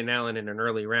drafted Keenan Allen in an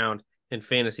early round in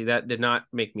fantasy, that did not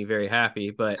make me very happy.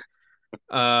 But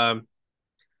I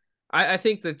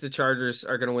think that the Chargers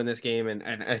are going to win this game,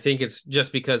 and I think it's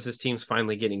just because this team's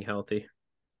finally getting healthy.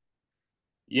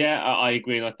 Yeah, I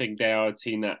agree. And I think they are a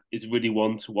team that is really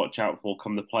one to watch out for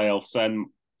come the playoffs. And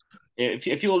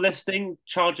if you're listening,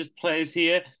 Chargers players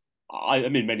here,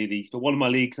 I'm in many leagues, but one of my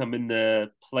leagues, I'm in the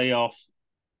playoff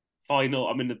final.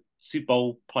 I'm in the Super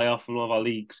Bowl playoff in one of our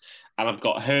leagues, and I've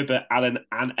got Herbert, Allen,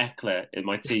 and Eckler in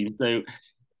my team. So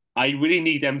I really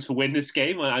need them to win this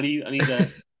game. I need a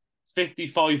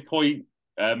 55 point,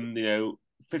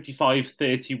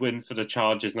 55-30 win for the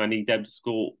Chargers, and I need them to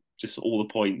score just all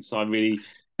the points. So I'm really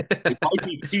if I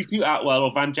see Tutu Atwell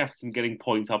or Van Jefferson getting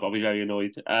points up, I'll be very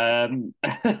annoyed. Now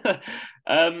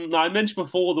I mentioned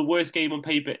before the worst game on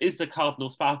paper is the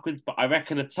Cardinals Falcons, but I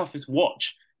reckon the toughest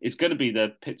watch is going to be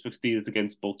the Pittsburgh Steelers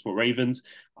against Baltimore Ravens.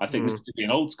 I think this could be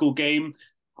an old school game.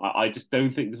 I just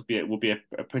don't think this will be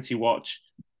a pretty watch.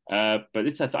 But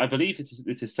I believe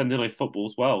it is Sunday Night Football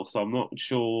as well, so I'm not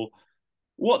sure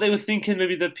what they were thinking.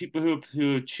 Maybe the people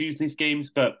who are choosing these games,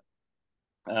 but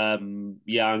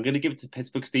yeah, I'm going to give it to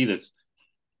Pittsburgh Steelers.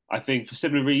 I think for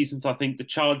similar reasons. I think the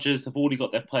Chargers have already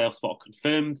got their playoff spot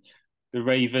confirmed. The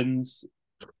Ravens,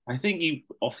 I think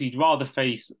you'd rather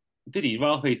face. Did he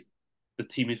rather face the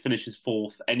team who finishes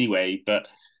fourth anyway? But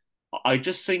I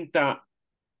just think that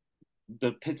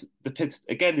the Pits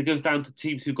again, it goes down to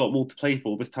teams who've got more to play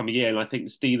for this time of year, and I think the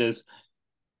Steelers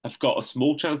have got a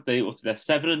small chance. They're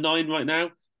 7-9 right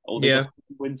now, or they've Yeah. got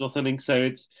wins or something. So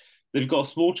they've got a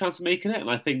small chance of making it, and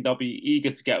I think they'll be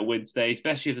eager to get a win today,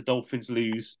 especially if the Dolphins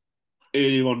lose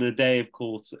earlier on in the day. Of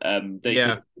course, they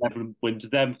Yeah. could 11 wins to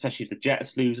them, especially if the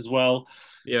Jets lose as well.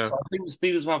 Yeah. So I think the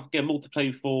Steelers will have to get more to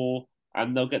play for,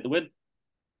 and they'll get the win.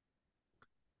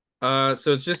 So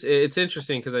it's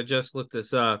interesting because I just looked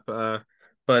this up.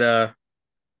 But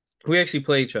we actually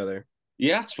play each other.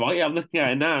 Yeah, that's right. Yeah, I'm looking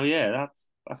at it now. Yeah,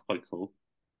 that's quite cool.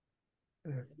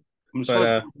 I'm just But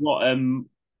trying to think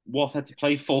what's had to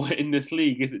play for in this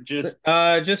league. Is it just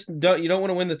just don't you don't want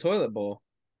to win the toilet bowl.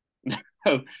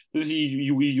 oh,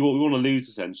 you want to lose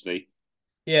essentially?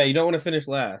 Yeah, you don't want to finish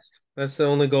last. That's the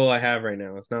only goal I have right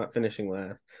now. It's not finishing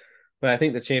last. But I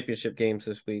think the championship games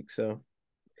this week. So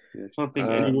Yeah, trying to think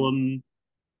uh anyone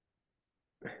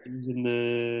who's in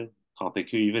the can't think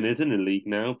who even is in the league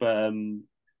now, but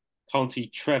can't see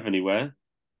Trev anywhere.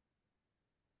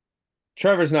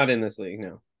 Trevor's not in this league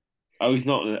now. Oh, he's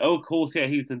not. Oh, of course, yeah,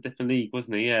 he was in a different league,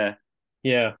 wasn't he? Yeah,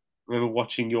 Yeah. I remember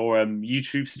watching your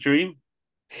YouTube stream,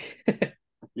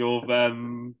 your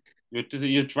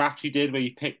your draft you did where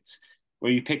you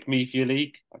picked me for your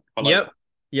league. I like Yep.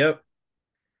 Yep.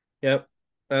 Yep.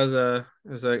 That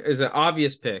was is an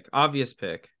obvious pick. Obvious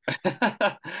pick.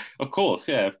 that. Of course,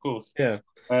 yeah, of course. Yeah.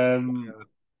 Um,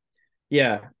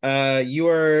 Yeah. You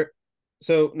are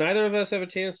so neither of us have a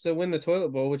chance to win the toilet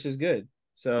bowl, which is good.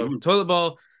 So mm, toilet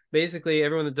bowl, basically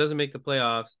everyone that doesn't make the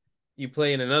playoffs, you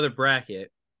play in another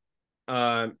bracket.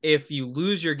 If you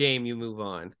lose your game, you move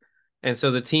on. And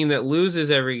so the team that loses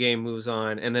every game moves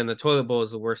on, and then the toilet bowl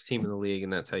is the worst team in the league,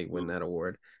 and that's how you win that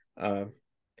award. Uh,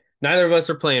 Neither of us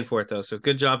are playing for it though, so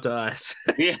good job to us.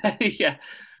 yeah, yeah,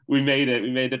 we made it, we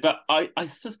made it. But I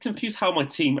was just confused how my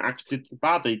team actually did so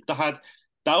badly. I had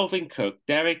Dalvin Cook,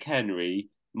 Derrick Henry,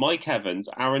 Mike Evans,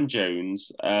 Aaron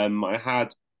Jones. I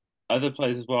had other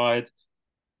players as well.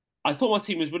 I thought my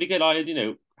team was really good. I had,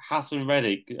 Hassan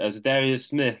Reddick, Darius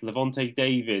Smith, Levante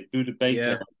David, Buda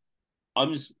Baker. Yeah.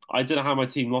 I don't know how my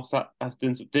team lost that.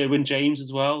 Derwin James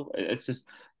as well. It's just,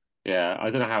 yeah, I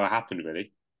don't know how it happened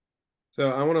really. So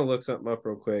I want to look something up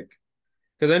real quick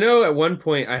because I know at one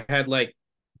point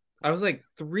I was like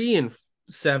 3-7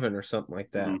 or something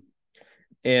like that, Mhm.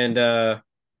 and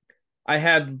I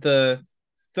had the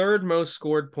third most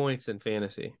scored points in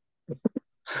fantasy.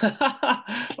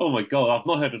 Oh my God, I've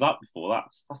not heard of that before.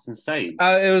 That's insane.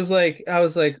 It was like I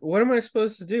was like, what am I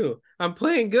supposed to do? I'm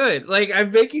playing good, like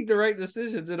I'm making the right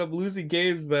decisions, and I'm losing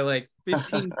games by like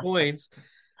 15 points.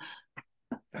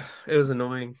 It was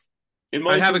annoying. It I'd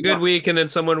reminds have me a of good that. week, and then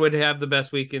someone would have the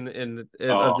best week of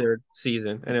Oh, their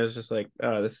season, and it was just like,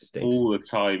 oh, this stinks. all the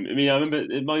time. I mean, I remember it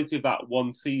reminds me of that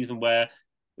one season where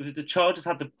the Chargers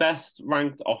had the best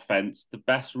ranked offense, the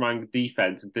best ranked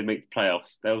defense, and didn't make the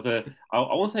playoffs. There was I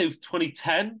want to say it was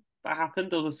 2010 that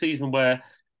happened. There was a season where,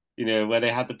 where they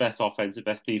had the best offense, the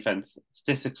best defense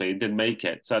statistically and didn't make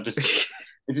it. So it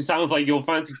just sounds like your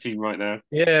fantasy team right now.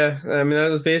 Yeah, I mean that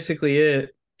was basically it.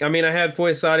 I mean, I had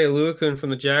Foyesade Oluokun from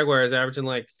the Jaguars averaging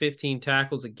like 15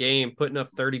 tackles a game, putting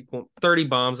up 30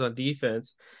 bombs on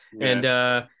defense, Yeah.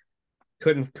 and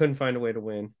couldn't find a way to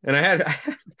win. And I had a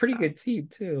pretty good team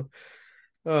too.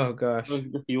 Oh gosh, Look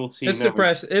at your team it's now.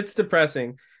 depressing. It's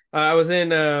depressing. I was in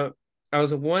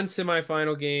one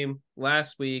semifinal game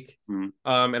last week, Hmm.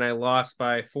 and I lost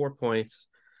by 4 points.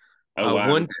 Oh wow.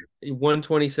 One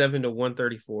 127 to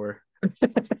 134.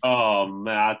 Oh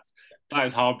man, that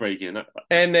is heartbreaking.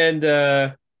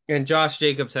 And Josh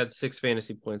Jacobs had 6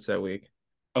 fantasy points that week.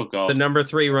 Oh The God. number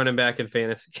 3 running back in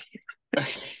fantasy.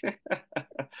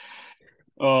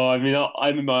 Oh, I mean, I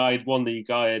remember I had one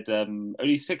league. I had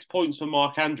only 6 points for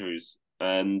Mark Andrews,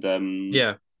 and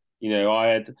Yeah, I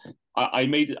had I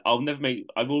made I'll never make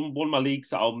I won one of my leagues.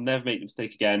 So I'll never make the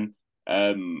mistake again.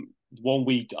 One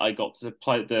week I got to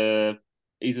play the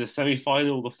either the semi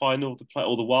final, the final, the play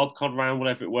or the wild card round,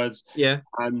 whatever it was, yeah.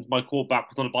 and my quarterback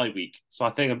was on a bye week. So I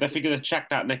think I'm definitely going to check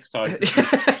that next time to see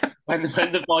when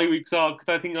the bye weeks are because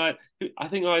I think I'd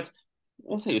I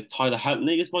want to say it was Tyler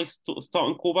Huntley as my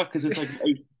starting quarterback because it's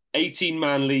like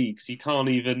 18-man leagues. You can't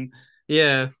even,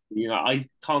 Yeah, I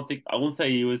can't think. I won't say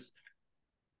he was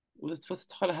it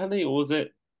Tyler Huntley or was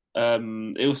it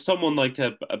was someone like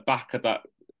a backer that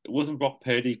it wasn't Brock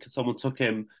Purdy because someone took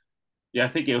him. Yeah, I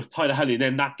think it was Tyler Huntley. And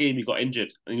then that game he got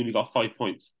injured and he only got 5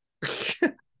 points.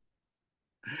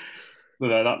 So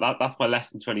that's my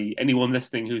lesson to anyone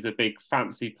listening who's a big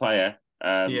fantasy player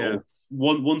yeah, or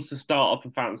wants to start up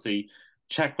in fantasy.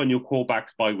 Check when your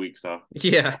quarterbacks bye weeks are.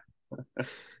 yeah,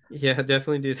 yeah.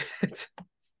 Definitely do that.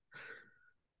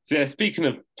 So yeah, speaking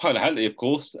of Tyler Huntley, of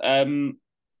course,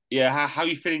 yeah, how are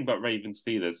you feeling about Ravens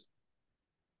Steelers?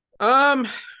 Um,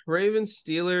 Ravens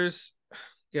Steelers.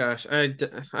 Gosh, I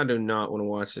do not want to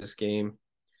watch this game.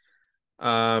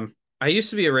 I used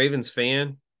to be a Ravens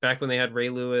fan back when they had Ray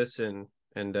Lewis and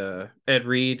Ed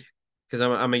Reed because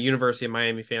I'm a University of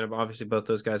Miami fan. Obviously, both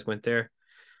those guys went there.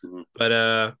 Mhm,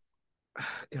 But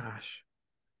gosh,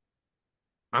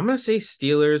 I'm gonna say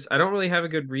Steelers. I don't really have a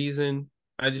good reason.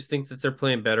 I just think that they're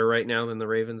playing better right now than the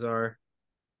Ravens are.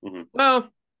 mhm. Well,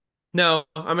 no,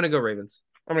 I'm gonna go Ravens.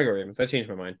 I'm gonna go Ravens. I changed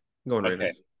my mind. I'm going Okay,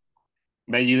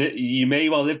 Ravens. you may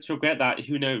well live to regret that.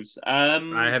 Who knows? I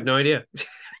have no idea.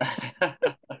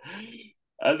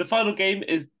 The final game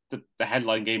is the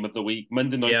headline game of the week,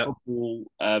 Monday Night Yeah. Football.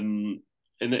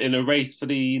 In a race for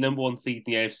the number one seed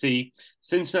in the AFC,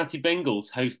 Cincinnati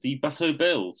Bengals host the Buffalo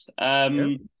Bills.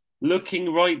 Yep.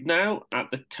 Looking right now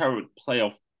at the current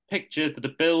playoff pictures, the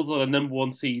Bills are the number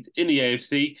one seed in the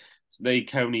AFC, so they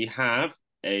currently have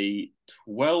a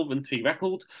 12-3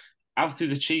 record. As do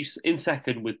the Chiefs in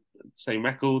second with the same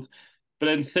record. But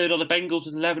then third on the Bengals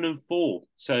with 11-4.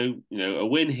 So, a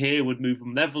win here would move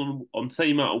them level on the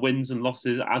same amount of wins and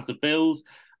losses as the Bills,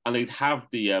 and they'd have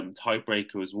the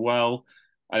tiebreaker as well.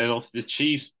 And then obviously the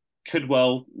Chiefs could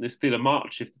steal a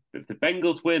march if the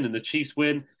Bengals win and the Chiefs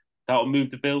win. That will move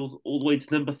the Bills all the way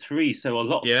to number 3. So a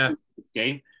lot of Yeah. scope in this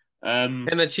game. Um,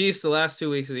 And the Chiefs, the last 2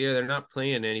 weeks of the year, they're not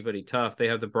playing anybody tough. They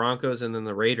have the Broncos and then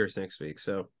the Raiders next week.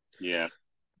 So yeah,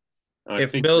 I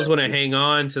if think Bills that want to hang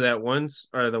on to that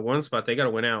or the one spot, they got to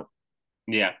win out.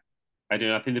 yeah, I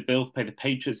do. I think the Bills play the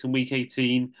Patriots in Week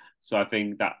 18, so I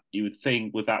think that you would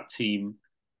think with that team,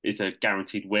 it's a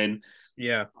guaranteed win.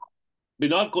 Yeah.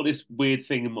 Mean, I've got this weird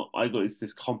thing. I've got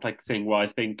this complex thing where I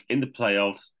think in the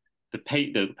playoffs, the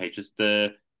Patriots,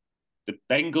 the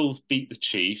Bengals beat the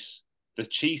Chiefs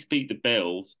beat the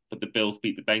Bills, but the Bills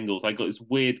beat the Bengals. I got this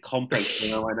weird complex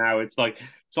thing right now. It's like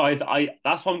so. I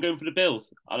that's why I'm going for the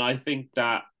Bills, and I think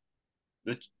that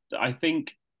the I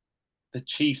think the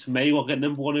Chiefs may well get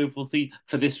number one overall seed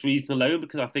for this reason alone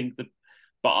because I think the.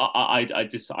 But I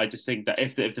just think that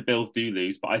if the Bills do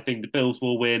lose, but I think the Bills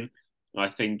will win. And I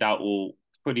think that will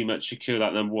pretty much secure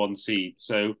that number one seed.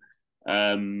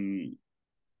 Um,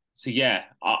 so yeah,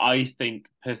 I think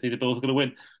personally the Bills are going to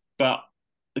win. But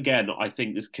again, I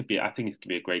think this could be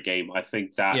a great game. I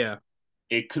think that Yeah.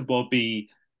 it could well be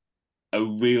a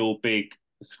real big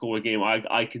scoring game.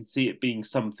 I can see it being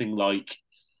something like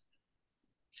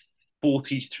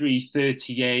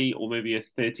 43-38 or maybe a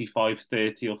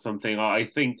 35-30 or something. I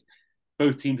think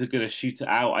both teams are going to shoot it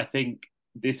out. I think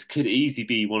this could easily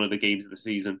be one of the games of the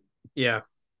season. Yeah.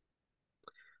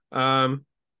 Um,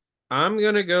 I'm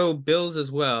gonna go Bills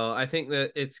as well. I think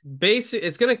that it's basic.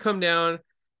 It's gonna come down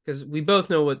because we both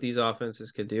know what these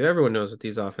offenses can do. Everyone knows what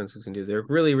these offenses can do. They're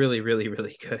really, really, really,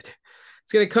 really good.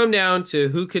 It's gonna come down to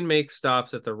who can make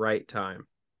stops at the right time.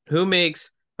 Who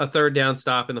makes a third down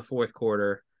stop in the fourth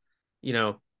quarter? You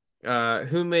know,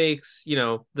 who makes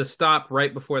the stop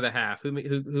right before the half?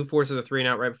 Who forces a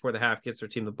 3-and-out right before the half, gets their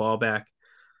team the ball back?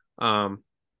 Um,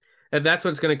 and that's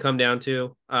what it's going to come down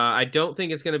to. I don't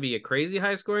think it's going to be a crazy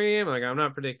high scoring game. Like, I'm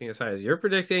not predicting as high as you're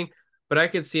predicting, but I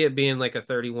could see it being like a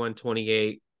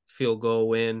 31-28 field goal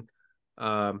win.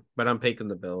 But I'm picking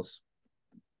the Bills.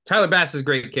 Tyler Bass is a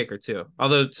great kicker too,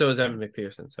 although so is Evan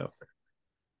McPherson. So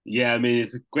Yeah, I mean,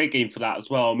 it's a great game for that as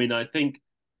well. I mean, I think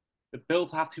the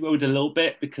Bills have to be owed a little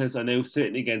bit because I know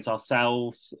certainly against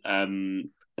ourselves, the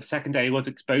secondary was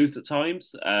exposed at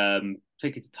times,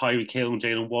 particularly to Tyreek Hill and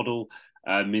Jalen Waddle.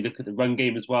 I mean, look at the run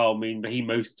game as well. I mean, Raheem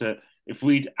Mostert. If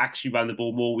we'd actually ran the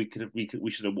ball more, we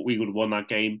would have won that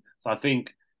game. So I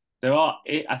think there are.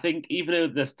 I think even though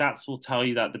the stats will tell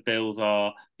you that the Bills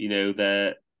are,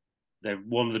 they're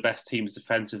one of the best teams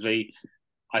defensively.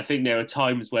 I think there are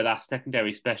times where that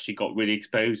secondary especially got really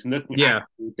exposed. And looking at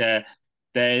yeah,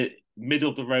 they're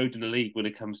middle of the road in the league when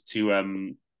it comes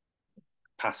to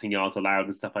passing yards allowed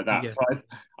and stuff like that. yeah, So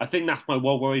I think that's my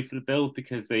one worry for the Bills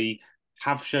because they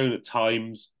have shown at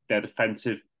times their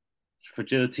defensive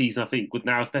fragilities. And I think with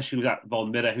now, especially with that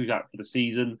Von Miller who's out for the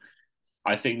season,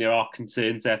 I think there are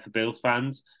concerns there for Bills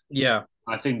fans. yeah,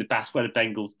 I think the best way the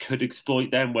Bengals could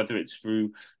exploit them, whether it's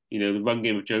through the run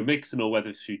game of Joe Mixon or whether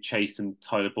it's through Chase and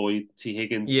Tyler Boyd, T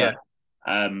Higgins. But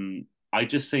yeah. I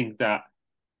just think that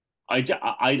I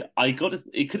got to,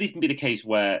 it could even be the case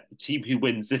where the team who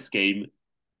wins this game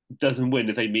doesn't win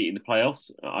if they meet in the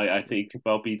playoffs. I think it could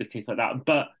well be the case like that.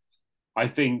 But I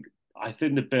think I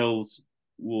think the Bills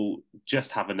will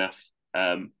just have enough.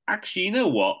 Actually, you know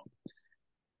what?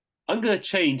 I'm going to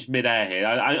change mid-air here.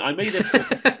 I made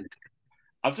a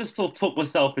I've just sort of talked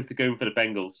myself into going for the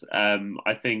Bengals.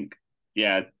 I think,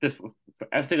 yeah,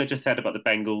 everything I just said about the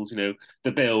Bengals,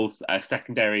 the Bills,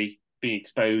 secondary being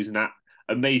exposed and that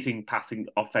amazing passing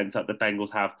offense that the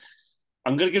Bengals have.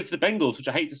 I'm going to give it to the Bengals, which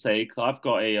I hate to say because I've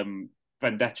got a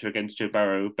vendetta against Joe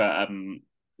Burrow, but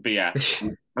yeah,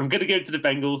 I'm going to go to the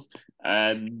Bengals.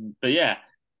 But yeah,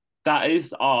 that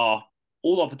is our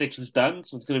all our predictions done.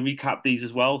 So I'm just going to recap these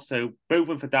as well. So both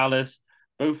went for Dallas,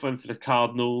 both went for the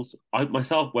Cardinals. I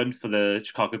myself went for the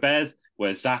Chicago Bears,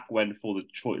 where Zach went for the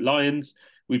Detroit Lions.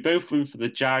 We both went for the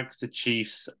Jags, the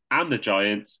Chiefs, and the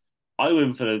Giants. I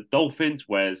went for the Dolphins,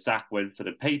 where Zach went for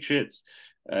the Patriots.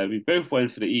 We both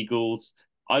went for the Eagles.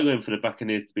 I went for the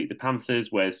Buccaneers to beat the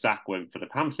Panthers, where Zach went for the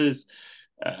Panthers.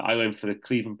 I went for the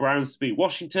Cleveland Browns to beat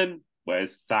Washington,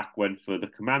 whereas Zach went for the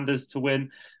Commanders to win.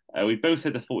 We both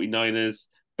said the 49ers,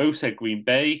 both said Green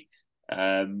Bay.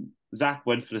 Zach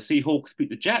went for the Seahawks to beat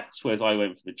the Jets, whereas I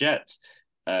went for the Jets.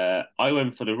 I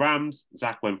went for the Rams.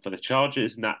 Zach went for the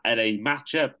Chargers in that LA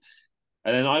matchup.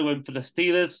 And then I went for the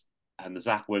Steelers, and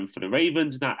Zach went for the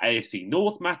Ravens in that AFC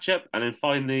North matchup. And then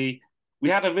finally, we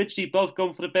had originally both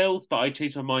gone for the Bills, but I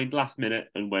changed my mind last minute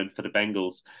and went for the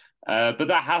Bengals. But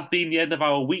that has been the end of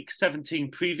our Week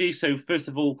 17 preview. So first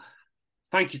of all,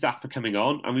 thank you, Zach, for coming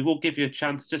on, and we will give you a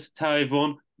chance just to tell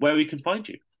everyone where we can find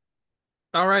you.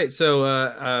 All right, so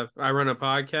I run a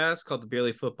podcast called the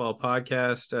Beerly Football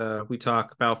Podcast. We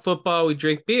talk about football, we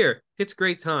drink beer. It's a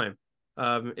great time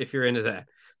if you're into that.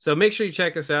 So make sure you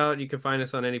check us out. You can find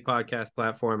us on any podcast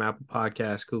platform, Apple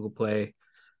Podcasts, Google Play,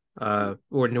 or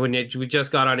we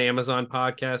just got on Amazon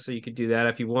Podcast, so you could do that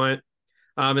if you want.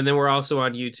 And then we're also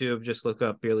on YouTube. Just look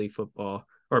up Beerly Football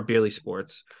or Beerly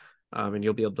Sports, and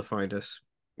you'll be able to find us.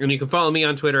 And you can follow me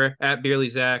on Twitter at Beerly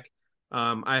Zach.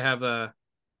 I have a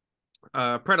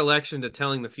predilection to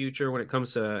telling the future when it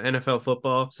comes to NFL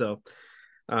football. So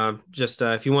just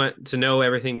if you want to know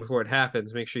everything before it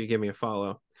happens, make sure you give me a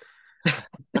follow.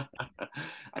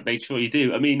 I make sure you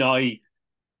do. I mean, I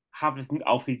have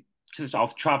obviously because I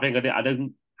was traveling.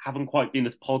 Haven't quite been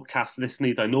as podcast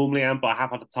listening as I normally am, but I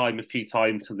have had a few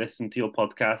times to listen to your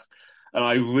podcast, and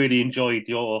I really enjoyed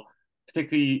your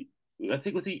particularly. I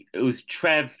think it was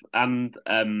Trev and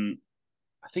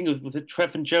I think was it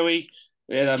Trev and Joey.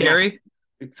 Yeah, Gary?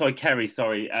 sorry, Kerry.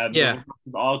 Sorry, Yeah.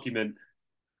 massive argument.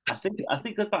 I think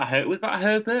it was about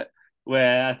Herbert,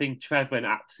 where I think Trev went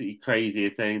absolutely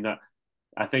crazy, saying that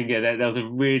I think there was a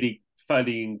really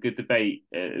funny and good debate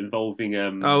involving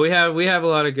Oh, we have a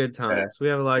lot of good yeah, times. We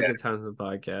have a lot of yeah. good times of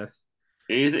podcasts.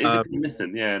 It is a Um, good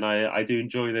listen, yeah, and I do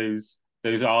enjoy those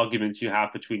arguments you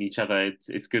have between each other.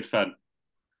 It's good fun.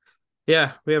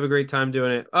 yeah, we have a great time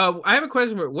doing it. I have a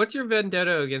question for what's your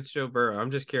vendetta against Joe Burrow?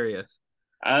 I'm just curious.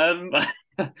 Um,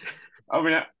 I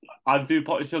mean, I do.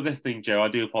 If you're listening, Joe, I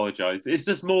do apologise. It's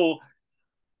just more.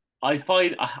 I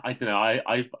find I don't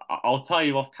know. I'll tell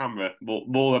you off camera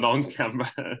more than on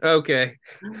camera. Okay.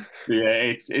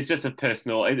 Yeah, it's just a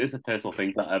personal. It's a personal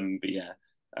thing, but yeah.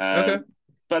 Okay.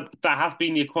 But that has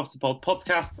been the Across the Pod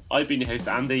podcast. I've been your host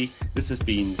Andy. This has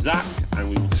been Zach, and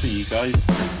we will see you guys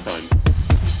next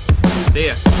time. See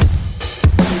ya.